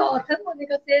 sometimes author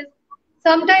Monica says,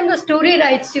 sometimes the story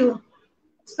writes you.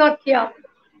 It's not clear.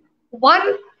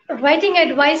 One writing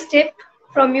advice tip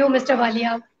from you, Mr.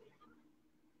 Walia.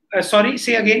 Sorry,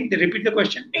 say again. Repeat the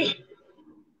question.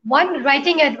 One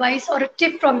writing advice or a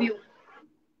tip from you.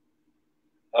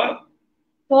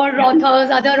 For authors,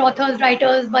 other authors,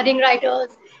 writers, budding writers,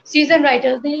 seasoned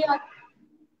writers, they are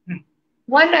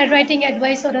one writing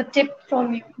advice or a tip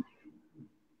from you.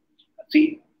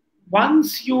 See,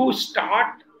 once you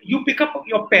start, you pick up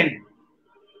your pen.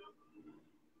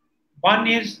 One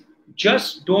is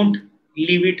just don't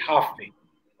leave it halfway.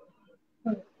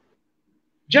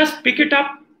 Just pick it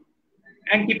up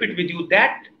and keep it with you.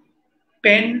 That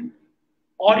pen,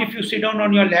 or if you sit down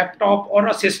on your laptop or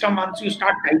a system, once you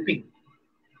start typing,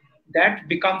 that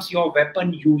becomes your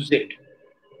weapon. Use it.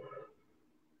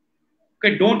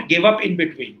 Okay, don't give up in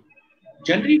between.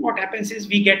 Generally, what happens is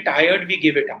we get tired, we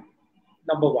give it up.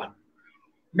 Number one.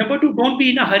 Number two, don't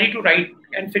be in a hurry to write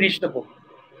and finish the book.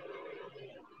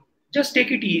 Just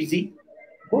take it easy.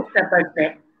 Go step by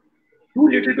step. Do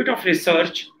a little bit of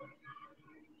research.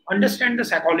 Understand the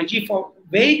psychology for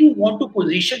where you want to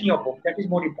position your book. That is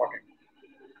more important.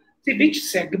 See, which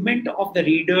segment of the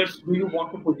readers do you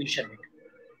want to position it?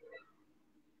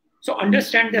 So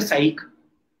understand the psyche,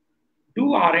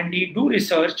 do R&D, do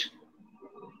research,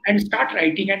 and start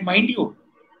writing. And mind you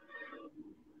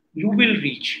will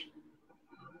reach.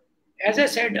 As I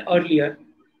said earlier,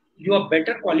 you are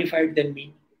better qualified than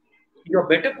me. You are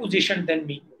better positioned than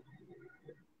me.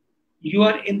 You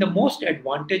are in the most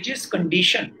advantageous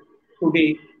condition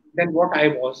today than what I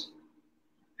was.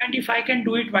 And if I can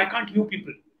do it, why can't you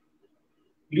people?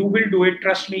 You will do it.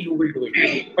 Trust me, you will do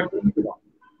it. But don't give up.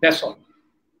 That's all.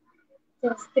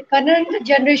 Yes, the current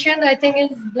generation, I think,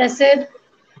 is blessed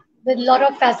with a lot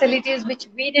of facilities which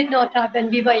we did not have when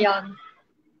we were young.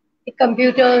 The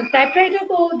computer, typewriter,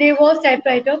 though there was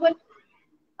typewriter, but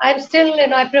I'm still,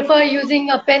 I prefer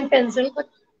using a pen pencil. But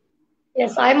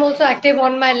yes, I'm also active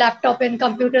on my laptop and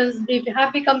computers. They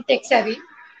have become tech savvy.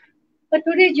 But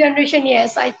today's generation,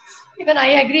 yes, I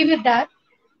agree with that.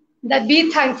 That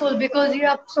be thankful because you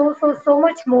have so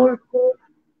much more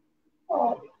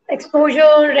uh,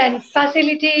 exposure and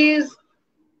facilities,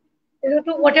 to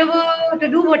do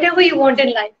whatever you want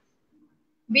in life.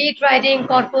 Be it writing,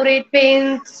 corporate,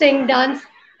 paint, sing, dance,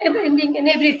 in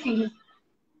every field.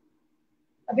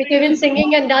 But even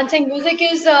singing and dancing, music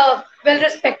is well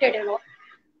respected.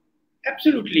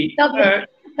 Absolutely. Dub-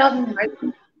 dub- I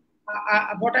think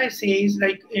what I say is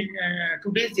like in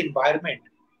today's environment,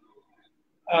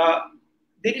 uh,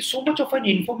 there is so much of an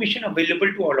information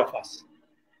available to all of us.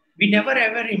 We never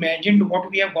ever imagined what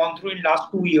we have gone through in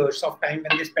last 2 years of time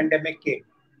when this pandemic came.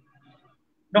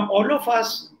 Now all of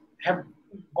us have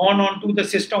gone on to the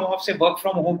system of say work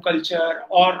from home culture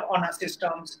or on our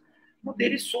systems. Now,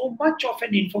 there is so much of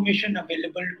an information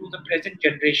available to the present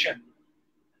generation.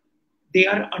 They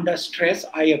are under stress,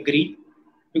 I agree,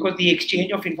 because the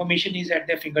exchange of information is at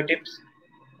their fingertips.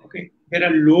 Okay, there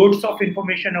are loads of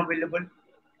information available.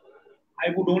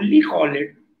 I would only call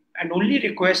it and only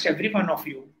request every one of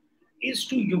you is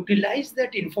to utilize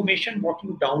that information what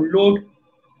you download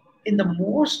in the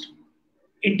most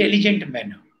intelligent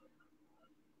manner.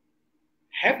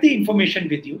 Have the information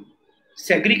with you,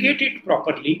 segregate it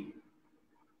properly,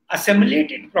 assimilate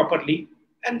it properly,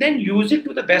 and then use it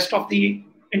to the best of the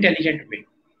intelligent way.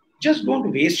 Just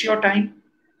don't waste your time,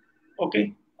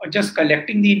 okay, or just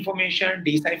collecting the information,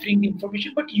 deciphering the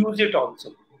information, but use it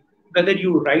also. Whether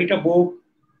you write a book,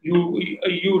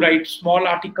 you write small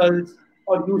articles,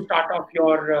 or you start off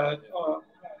your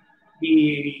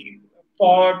the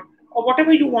pod, or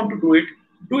whatever you want to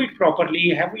do it properly.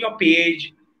 Have your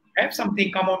page, have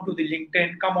something, come on to the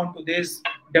LinkedIn, come on to this,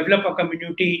 develop a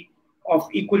community of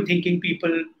equal thinking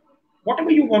people.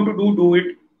 Whatever you want to do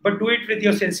it, but do it with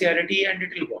your sincerity and it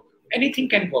will work. Anything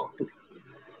can work today.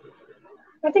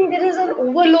 I think there is an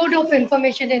overload of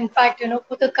information, in fact,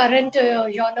 for the current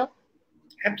genre.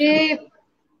 Absolutely. कि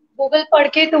Google पढ़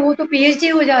के तो वो तो PhD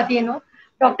हो जाती है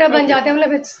doctor बन Okay. जाते हैं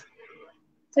मतलब it's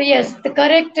so yes, the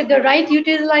right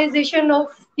utilization of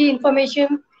the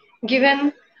information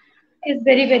given is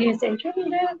very, very essential.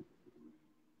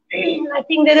 I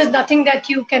think there is nothing that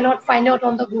you cannot find out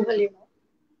on the Google.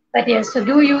 But yes, so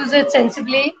do use it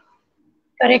sensibly,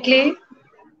 correctly,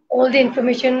 all the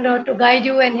information to guide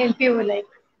you and help you.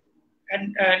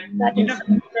 And That you know,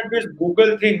 is. this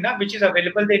Google thing, na, which is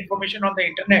available, the information on the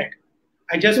internet.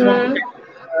 I just want to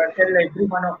Mm, tell every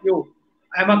one of you,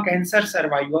 I'm a cancer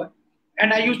survivor,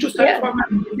 and I used to search yeah, for my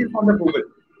medicine on the Google.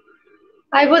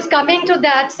 I was coming to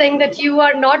that, saying that you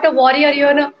are not a warrior.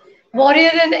 You're a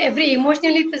warrior in every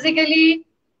emotionally, physically,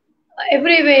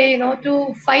 every way.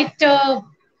 To fight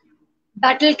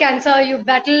battle cancer. You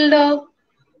battled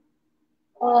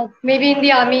maybe in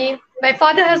the army. My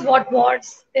father has fought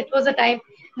wars. It was a time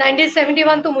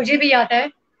 1971 तो मुझे भी याद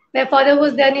है. My father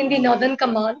was then in the Northern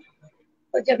Command.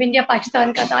 तो जब India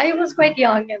Pakistan का था, I was quite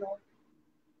young,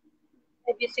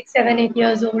 maybe 6, 7, 8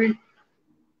 years old.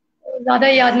 ज़्यादा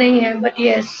याद नहीं है, but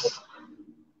yes.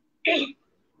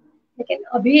 लेकिन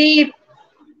अभी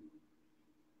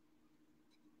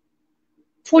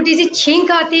छोटी सी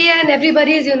छींक आती है and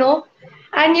everybody is,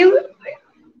 and you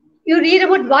read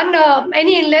about one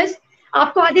any illness,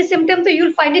 आपको आधे symptom तो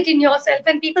you'll find it in yourself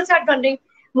and people start wondering,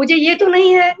 मुझे ये तो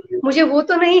नहीं है, मुझे वो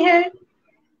तो नहीं है.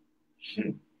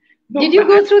 No, Did you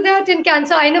go through that in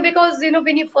cancer? I know because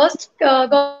when you first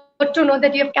got to know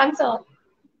that you have cancer,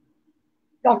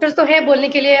 doctors तो है बोलने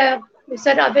के लिए. You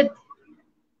said Abid,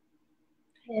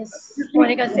 yes,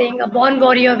 Monica saying a born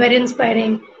warrior, very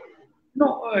inspiring.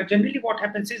 no. Generally, what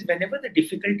happens is whenever the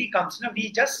difficulty comes, na, we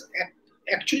just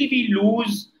actually we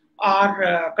lose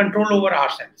our control over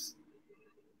ourselves.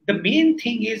 The main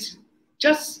thing is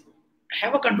just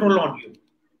have a control on you.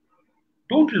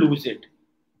 Don't lose it.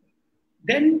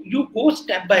 then you go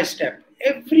step by step.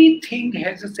 Everything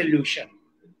has a solution.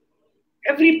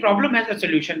 Every problem has a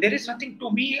solution. There is nothing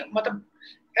to me, मतलब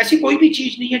ऐसी कोई भी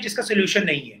चीज नहीं है जिसका solution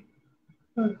नहीं है.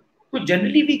 So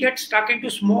generally we get stuck into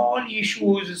small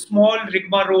issues, small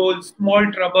rigmaroles,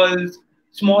 small troubles,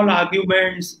 small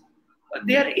arguments.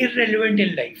 They are irrelevant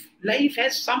in life. Life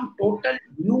has some total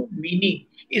new meaning.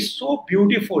 It's so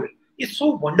beautiful. It's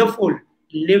so wonderful.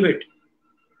 Live it.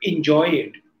 Enjoy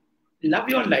it. Love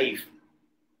your life.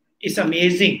 It's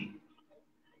amazing.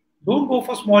 Don't go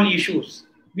for small issues.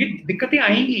 ये दिक्कतें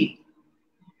आएंगी.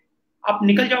 आप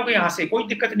निकल जाओगे यहाँ से. कोई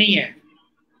दिक्कत नहीं है.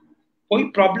 कोई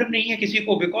प्रॉब्लम नहीं है किसी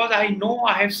को, because I know,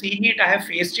 I have seen it, I have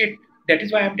faced it, that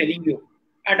is why I am telling you,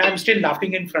 and I am still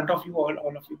laughing in front of you, all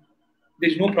of you.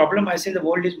 There is no problem. आई से the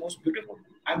world is most beautiful.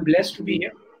 I am blessed to be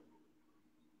here.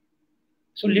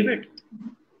 So live it.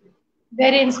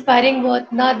 Very inspiring word.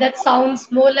 Now that sounds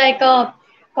more like a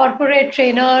corporate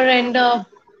trainer, and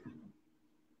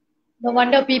no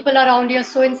wonder people around you are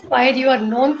so inspired. You are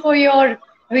known for your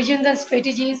visions and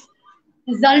strategies,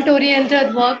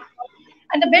 result-oriented work.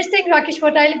 And the best thing, Rakesh,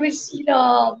 what I wish, the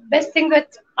best thing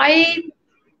that I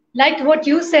liked what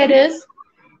you said is,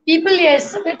 people,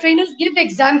 yes, the trainers give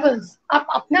examples. Aap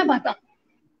apna bata.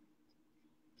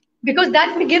 Because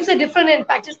that gives a different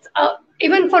impact. Just,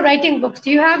 even for writing books,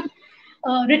 you have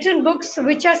written books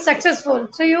which are successful.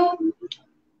 So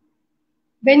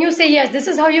when you say yes, this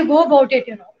is how you go about it,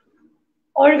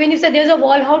 Or when you say there's a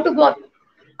wall, how to go up.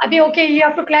 Okay, you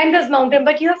have to climb this mountain,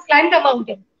 but you have climbed a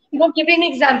mountain. Give an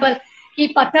example.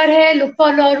 Ki pathar hai, look for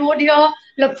a road here,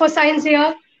 look for signs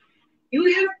here. You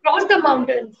have crossed the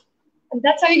mountains. And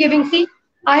that's how you're giving. See,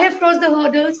 I have crossed the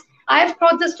hurdles, I have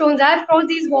crossed the stones, I have crossed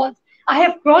these walls, I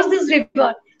have crossed this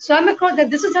river. So I'm across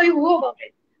that. This is how you go about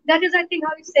it. That is, I think,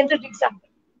 how you centered example.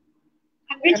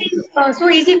 Which is so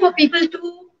easy for people to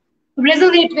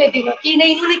resonate with, कि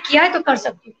नहीं इन्होंने किया है तो कर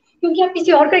सकती हूँ, क्योंकि आप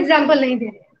किसी और का एग्जाम्पल नहीं दे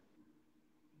रहे.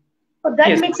 So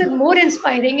that makes it more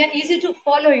inspiring and easy to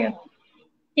follow,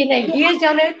 कि नहीं, he has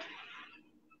done it.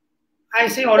 I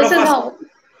say all of us,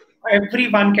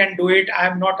 everyone can do it. I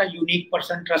am not a unique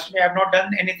person. Trust me, I have not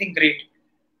done anything great.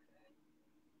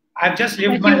 I've just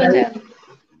lived my life.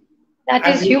 That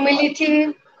is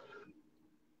humility.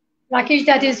 Rakesh,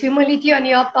 that is humility on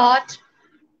your part.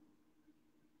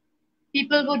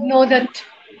 People would know that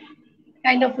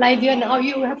kind of life and how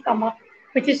you have come up,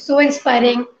 which is so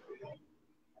inspiring.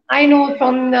 I know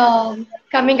from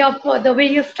coming up, the way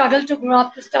you struggled to grow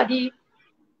up to study,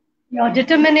 your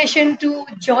determination to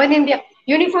join India.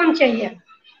 Uniform chahiye.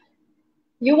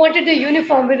 You wanted a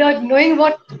uniform without knowing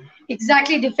what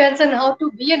exactly defense and how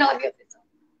to be an army officer.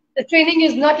 The training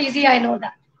is not easy, I know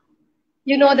that.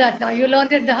 You know that now. You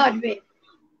learned it the hard way.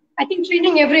 I think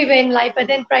training everywhere in life, but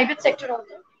then private sector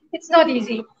also, it's not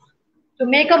easy. To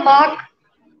make a mark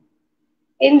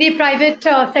in the private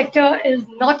sector is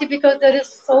not because there is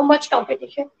so much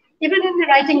competition. Even in the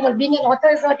writing world, being an author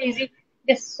is not easy.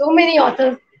 There's so many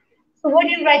authors. So what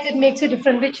you write, it makes you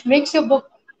different, which makes your book.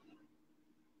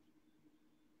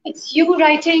 It's you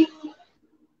writing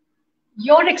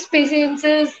your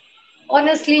experiences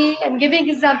honestly and giving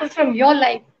examples from your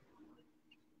life.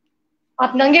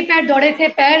 आप नंगे पैर दौड़े थे,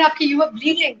 पैर आपकी, you were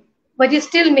bleeding, but you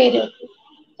still made it.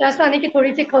 ऐसा नहीं कि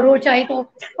थोड़ी सी खरोच आई तो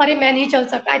अरे मैं नहीं चल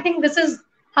सकता. I think this is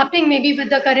happening maybe with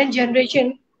the current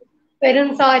generation.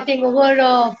 Parents are, I think,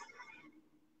 over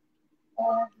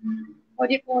what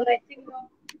do you call? I think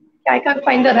I can't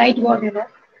find the right word.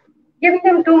 Giving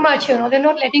them too much. They're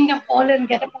not letting them fall and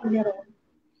get up on their own.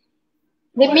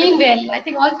 They mean well. I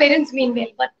think all parents mean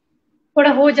well, but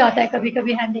थोड़ा हो जाता है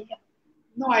कभी-कभी handicap.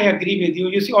 No, I agree with you.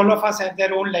 You see, all of us have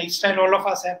their own lifestyle. All of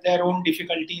us have their own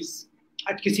difficulties.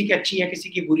 आज किसी की अच्छी है, किसी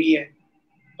की बुरी है.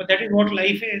 But that is what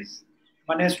life is.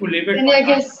 One has to live it. And I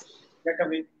guess get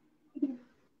away.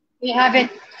 We have it.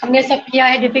 हमने सब किया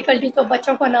है. Difficulty तो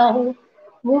बच्चों को ना हो,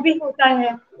 वो भी होता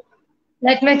है.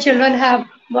 Let my children have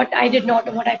what I did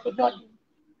not, what I could not do.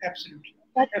 Absolutely.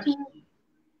 Absolutely.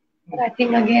 But I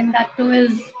think again that too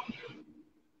is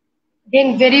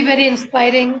again very, very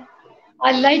inspiring.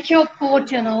 I like your quote,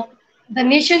 the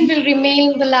nation will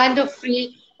remain the land of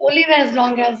free only as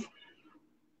long as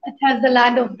it has the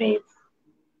land of brave.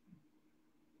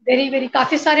 Very, very,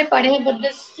 काफी सारे पढ़े हैं, but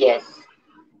this, yes.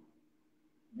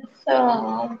 This,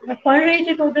 I पढ़ रही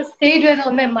थी तो this stayed with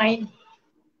on my mind.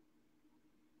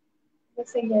 I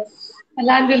say yes, the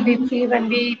land will be free when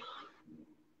we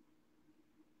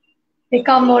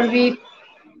become more weak.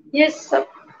 Yes,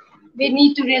 we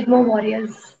need to raise more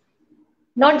warriors.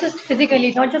 Not just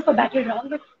physically, not just for battleground,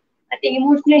 but I think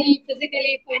emotionally,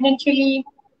 physically, financially,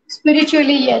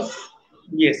 spiritually, yes.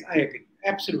 Yes, I agree.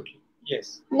 Absolutely.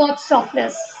 Yes. Not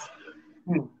softness.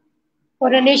 Hmm.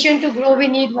 For a nation to grow, we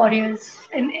need warriors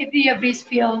in every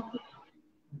sphere,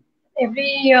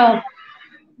 every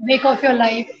week of your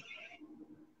life.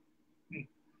 Hmm.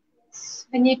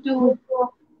 We need to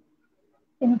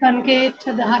inculcate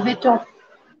the habit of.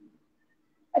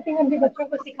 I think हम भी बच्चों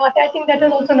को सिखाते हैं. I think that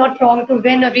is also not wrong to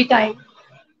win every time,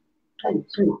 True,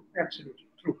 true, absolutely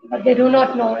true. but they do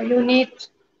not know. You need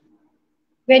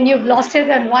when you've lost it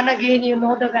and won again, you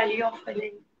know the value of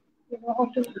winning. You know how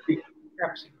to.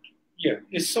 Absolutely. Yeah,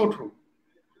 it's so true.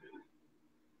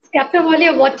 Captain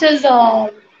Walia,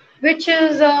 which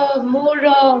is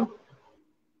more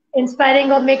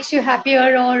inspiring or makes you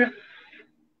happier or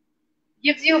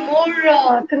gives you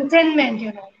more contentment,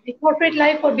 the corporate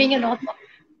life or being an author?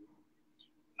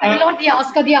 I will Uh, not be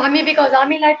asked for the army because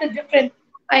army life is different.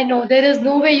 I know there is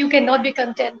no way you cannot be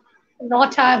content,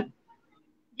 not have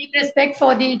deep respect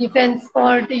for the defense,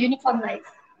 for the uniform life.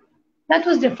 That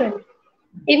was different.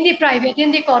 In the private,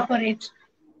 in the corporate.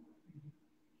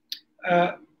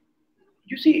 uh,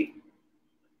 you see,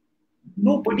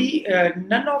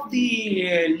 none of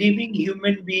the living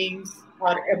human beings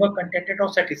are ever contented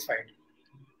or satisfied.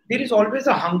 There is always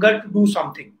a hunger to do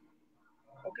something.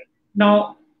 Okay.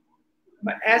 Now,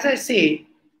 as I say,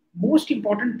 most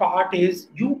important part is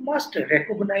you must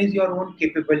recognize your own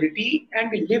capability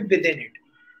and live within it.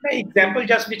 The example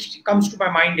just which comes to my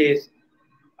mind is,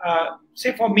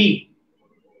 say for me,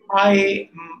 I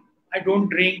don't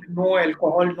drink, no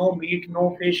alcohol, no meat,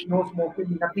 no fish, no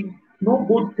smoking, nothing, no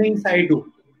good things I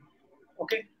do.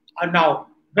 Okay. Now,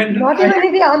 when Not I even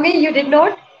in the army, you did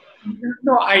not?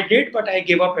 no, I did, but I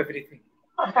gave up everything,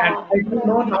 and Uh-huh. I don't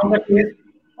know now the taste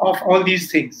of all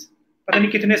these things. पता नहीं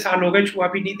कितने साल हो गए छुआ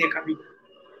भी नहीं देखा भी.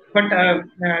 But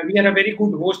we are a very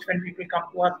good host when people come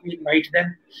to us. We invite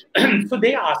them. So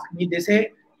they ask me. They say,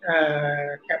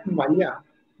 Captain Walia,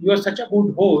 you are such a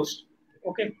good host.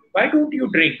 Okay, why don't you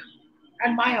drink?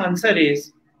 And my answer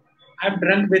is, I'm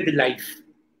drunk with life.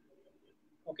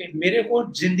 Okay मेरे को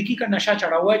जिंदगी का नशा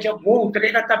चढ़ा हुआ है जब वो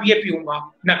उतरेगा तब ये पीऊंगा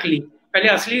नकली पहले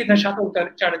असली नशा तो उतर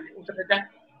जाए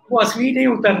वो असली नहीं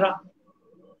उतर रहा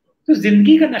तो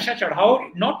जिंदगी का नशा चढ़ाओ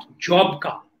नॉट जॉब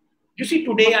का you see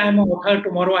today I am an author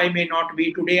tomorrow I may not be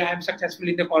today I am successful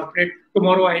in the corporate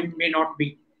tomorrow I may not be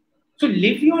so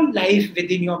live your life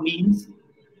within your means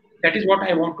that is what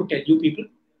I want to tell you people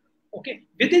okay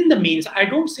within the means I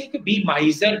don't say be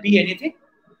miser be anything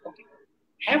okay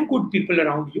have good people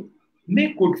around you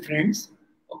make good friends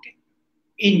okay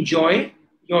enjoy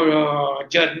your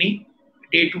journey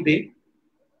day to day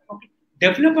okay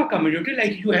develop a community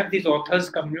like you have this authors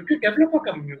community develop a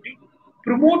community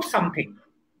promote something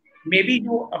maybe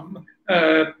you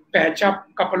patch up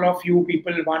couple of you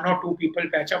people one or two people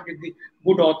patch up with the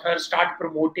good authors start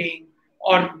promoting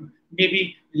or maybe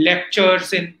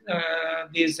lectures in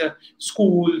these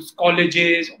schools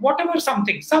colleges whatever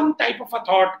something some type of a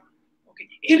thought okay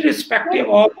irrespective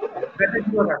of whether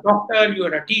you are a doctor you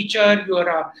are a teacher you are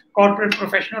a corporate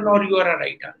professional or you are a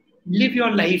writer live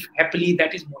your life happily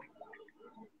that is more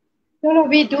No,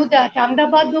 we do that.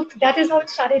 Ahmedabad Book, that is how it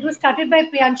started. It was started by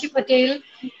Priyanshi Patel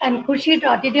and Khurshid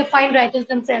Rathi. They're fine writers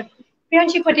themselves.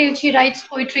 Priyanshi Patel, she writes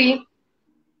poetry.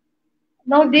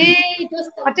 Now they just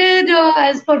started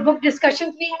as for book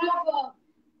discussions.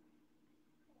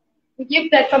 We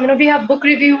give that from, we have book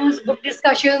reviews, book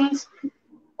discussions,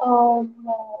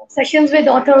 sessions with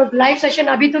authors, live session.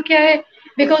 Abhi to kya hai?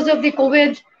 Because of the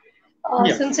COVID,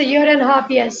 yeah since a year and a half,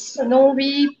 yes. So now we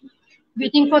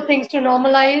waiting for things to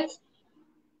normalize.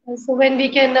 So when we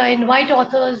can invite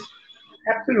authors,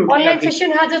 absolutely online agree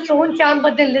session has its own charm,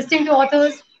 but then listening to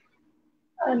authors,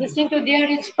 listening to their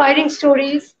inspiring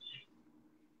stories,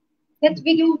 that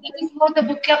we do. That is how the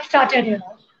book club started.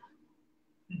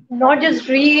 Not just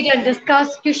read and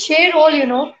discuss. You share all.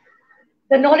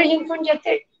 The knowledge info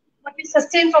what we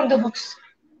sustain from the books.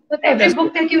 With every that's good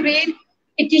book that you read,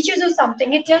 it teaches you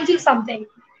something. It tells you something.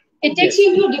 It takes yes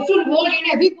you into a different world.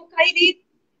 In every book I read,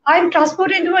 I am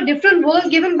transported into a different world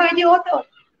given by the author.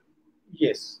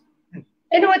 yes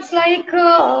It's like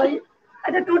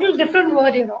a total different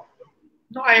word.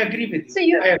 no I agree with you So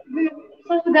you, I agree.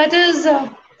 so that is,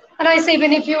 and I say,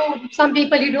 even if some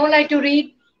people you don't like to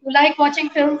read, you like watching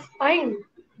films, fine.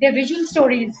 They're visual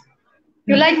stories.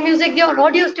 You Hmm. like music, they're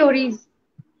audio stories.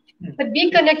 Hmm. But be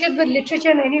connected with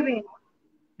literature in any way.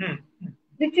 Hmm.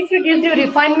 Literature gives you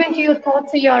refinement to your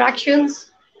thoughts, to your actions.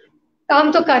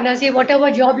 काम तो करना चाहिए,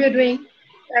 whatever job you're doing.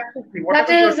 Absolutely.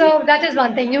 Whatever you are doing. That is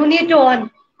one thing. You need to earn.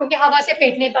 क्योंकि हवा से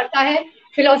पेट नहीं भरता है,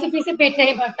 philosophy से पेट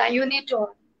नहीं भरता. You need to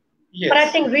earn. But I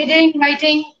Yes. think reading,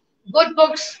 writing, good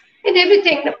books, in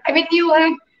everything. I mean, you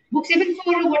have books even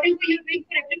for whatever you're doing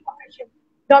for every profession.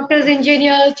 Doctors,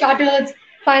 engineers, charters.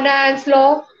 finance,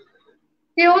 law,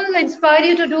 they all inspire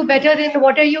you to do better in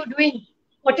what are you doing,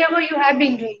 whatever you have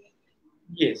been doing.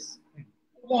 Yes.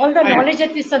 All the I knowledge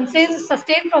that we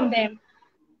sustain from them,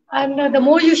 and the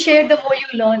more you share, the more you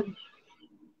learn.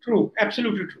 True.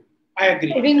 Absolutely true. I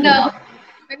agree. Even True.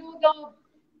 the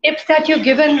tips that you've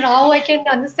given, now I can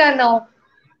understand now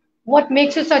what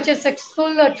makes you such a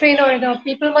successful trainer.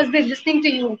 People must be listening to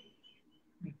you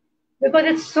because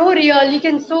it's so real. You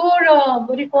can so what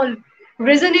do you call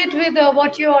resonate with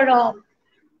what you're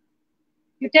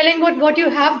telling what you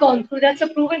have gone through. That's a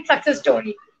proven success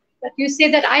story. That you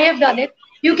say that I have done it,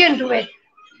 you can do it.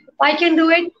 If I can do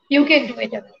it, you can do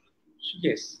it.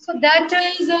 Yes. So that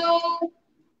is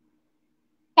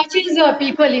touches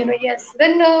people, yes.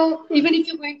 Then even if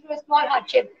you're going through a small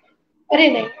hardship, अरे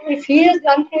नहीं, if he has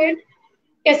gone through it,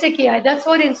 कैसे किया है? That's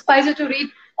what inspires you to read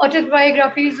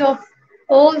autobiographies of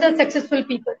all the successful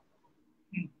people.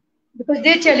 Because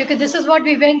they tell you, okay, this is what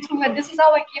we went through and this is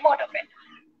how I came out of it.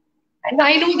 And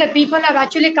I know that people have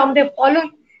actually come, they've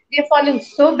fallen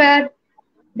so bad.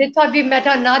 They thought we met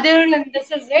another and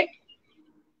this is it.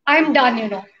 I'm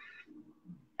done.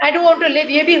 I don't want to live,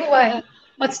 ये भी हुआ है.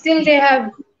 But still they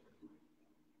have,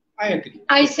 I agree.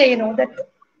 I say, that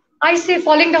I say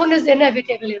falling down is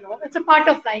inevitable, it's a part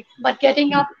of life. But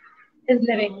getting up is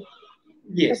living. So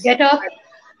Yes. get up,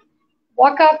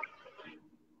 walk up,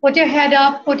 put your head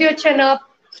up, put your chin up,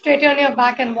 straighten on your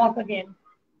back and walk again.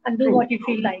 And do True. what you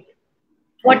feel like.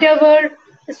 Whatever,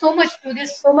 there's so much to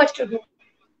this, so much to do.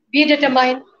 Be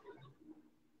determined.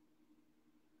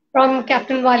 From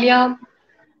Captain Walia,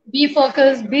 be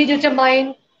focused, be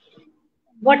determined.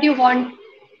 What you want,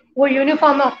 वो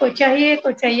uniform आपको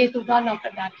चाहिए to run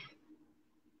after that.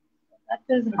 That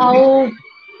is how.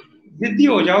 जिद्दी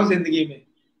हो जाओ जिंदगी में.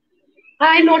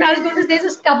 I know. I was going to say there's a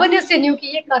stubbornness in you कि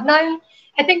ये करना है.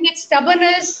 I think that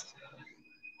stubbornness,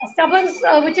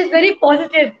 which is very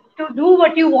positive to do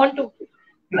what you want to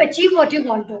achieve what you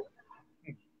want to.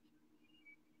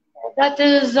 That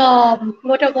is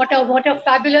what a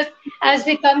fabulous. As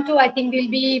we come to, I think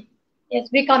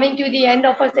we're coming to the end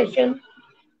of our session.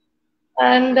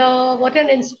 And what an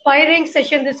inspiring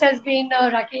session this has been,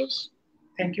 Rakesh.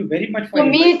 Thank you very much for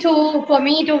me too,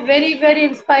 very, very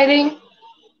inspiring.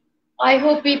 I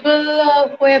hope people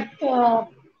who have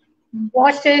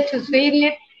watched it, who seen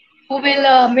it, who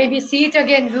will maybe see it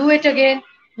again, view it again,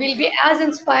 will be as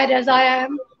inspired as I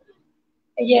am.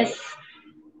 Yes.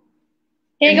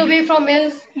 Take away from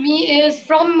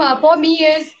for me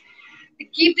is to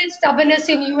keep this stubbornness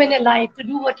in you and alive, to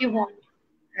do what you want,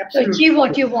 Absolutely. to achieve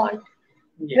what you want.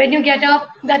 Yeah. When you get up,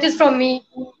 that is from me.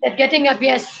 That getting up,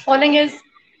 yes, falling is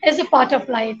a part of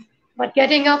life, but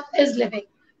getting up is living.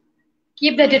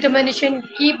 Keep the determination,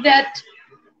 keep that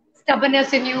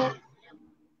stubbornness in you.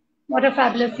 What a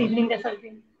fabulous evening this has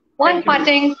been. One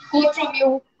parting quote from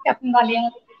you, Captain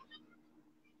Walia.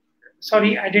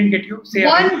 Sorry, I didn't get you. Say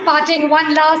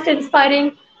one last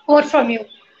inspiring quote from you.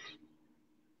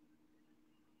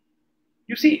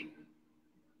 You see,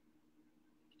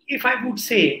 if I would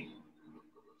say,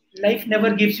 life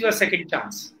never gives you a second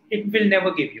chance. It will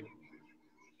never give you.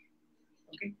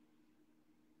 Okay?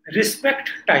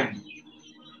 Respect time.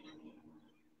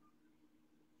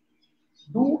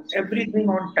 Do everything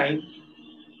on time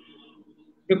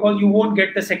because you won't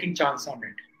get the second chance on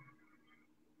it.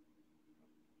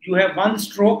 You have one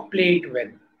stroke, play it well.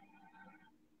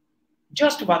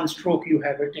 Just one stroke you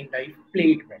have it in life,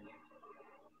 play it well.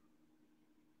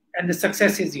 And the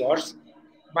success is yours.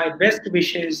 My best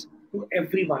wishes to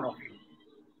every one of you.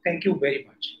 Thank you very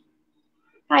much.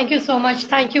 Thank you so much.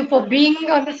 Thank you for being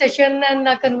on the session and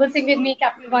conversing with me,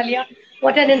 Captain Walia.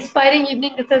 What an inspiring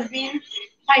evening this has been.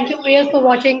 Thank you, viewers, for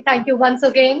watching. Thank you once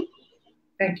again.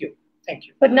 Thank you. Thank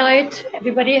you. Good night,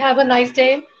 everybody. Have a nice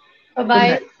day.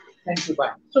 Bye-bye. Thank you.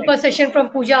 Bye. Super session from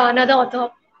Pooja, another author.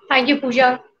 Thank you,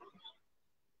 Pooja.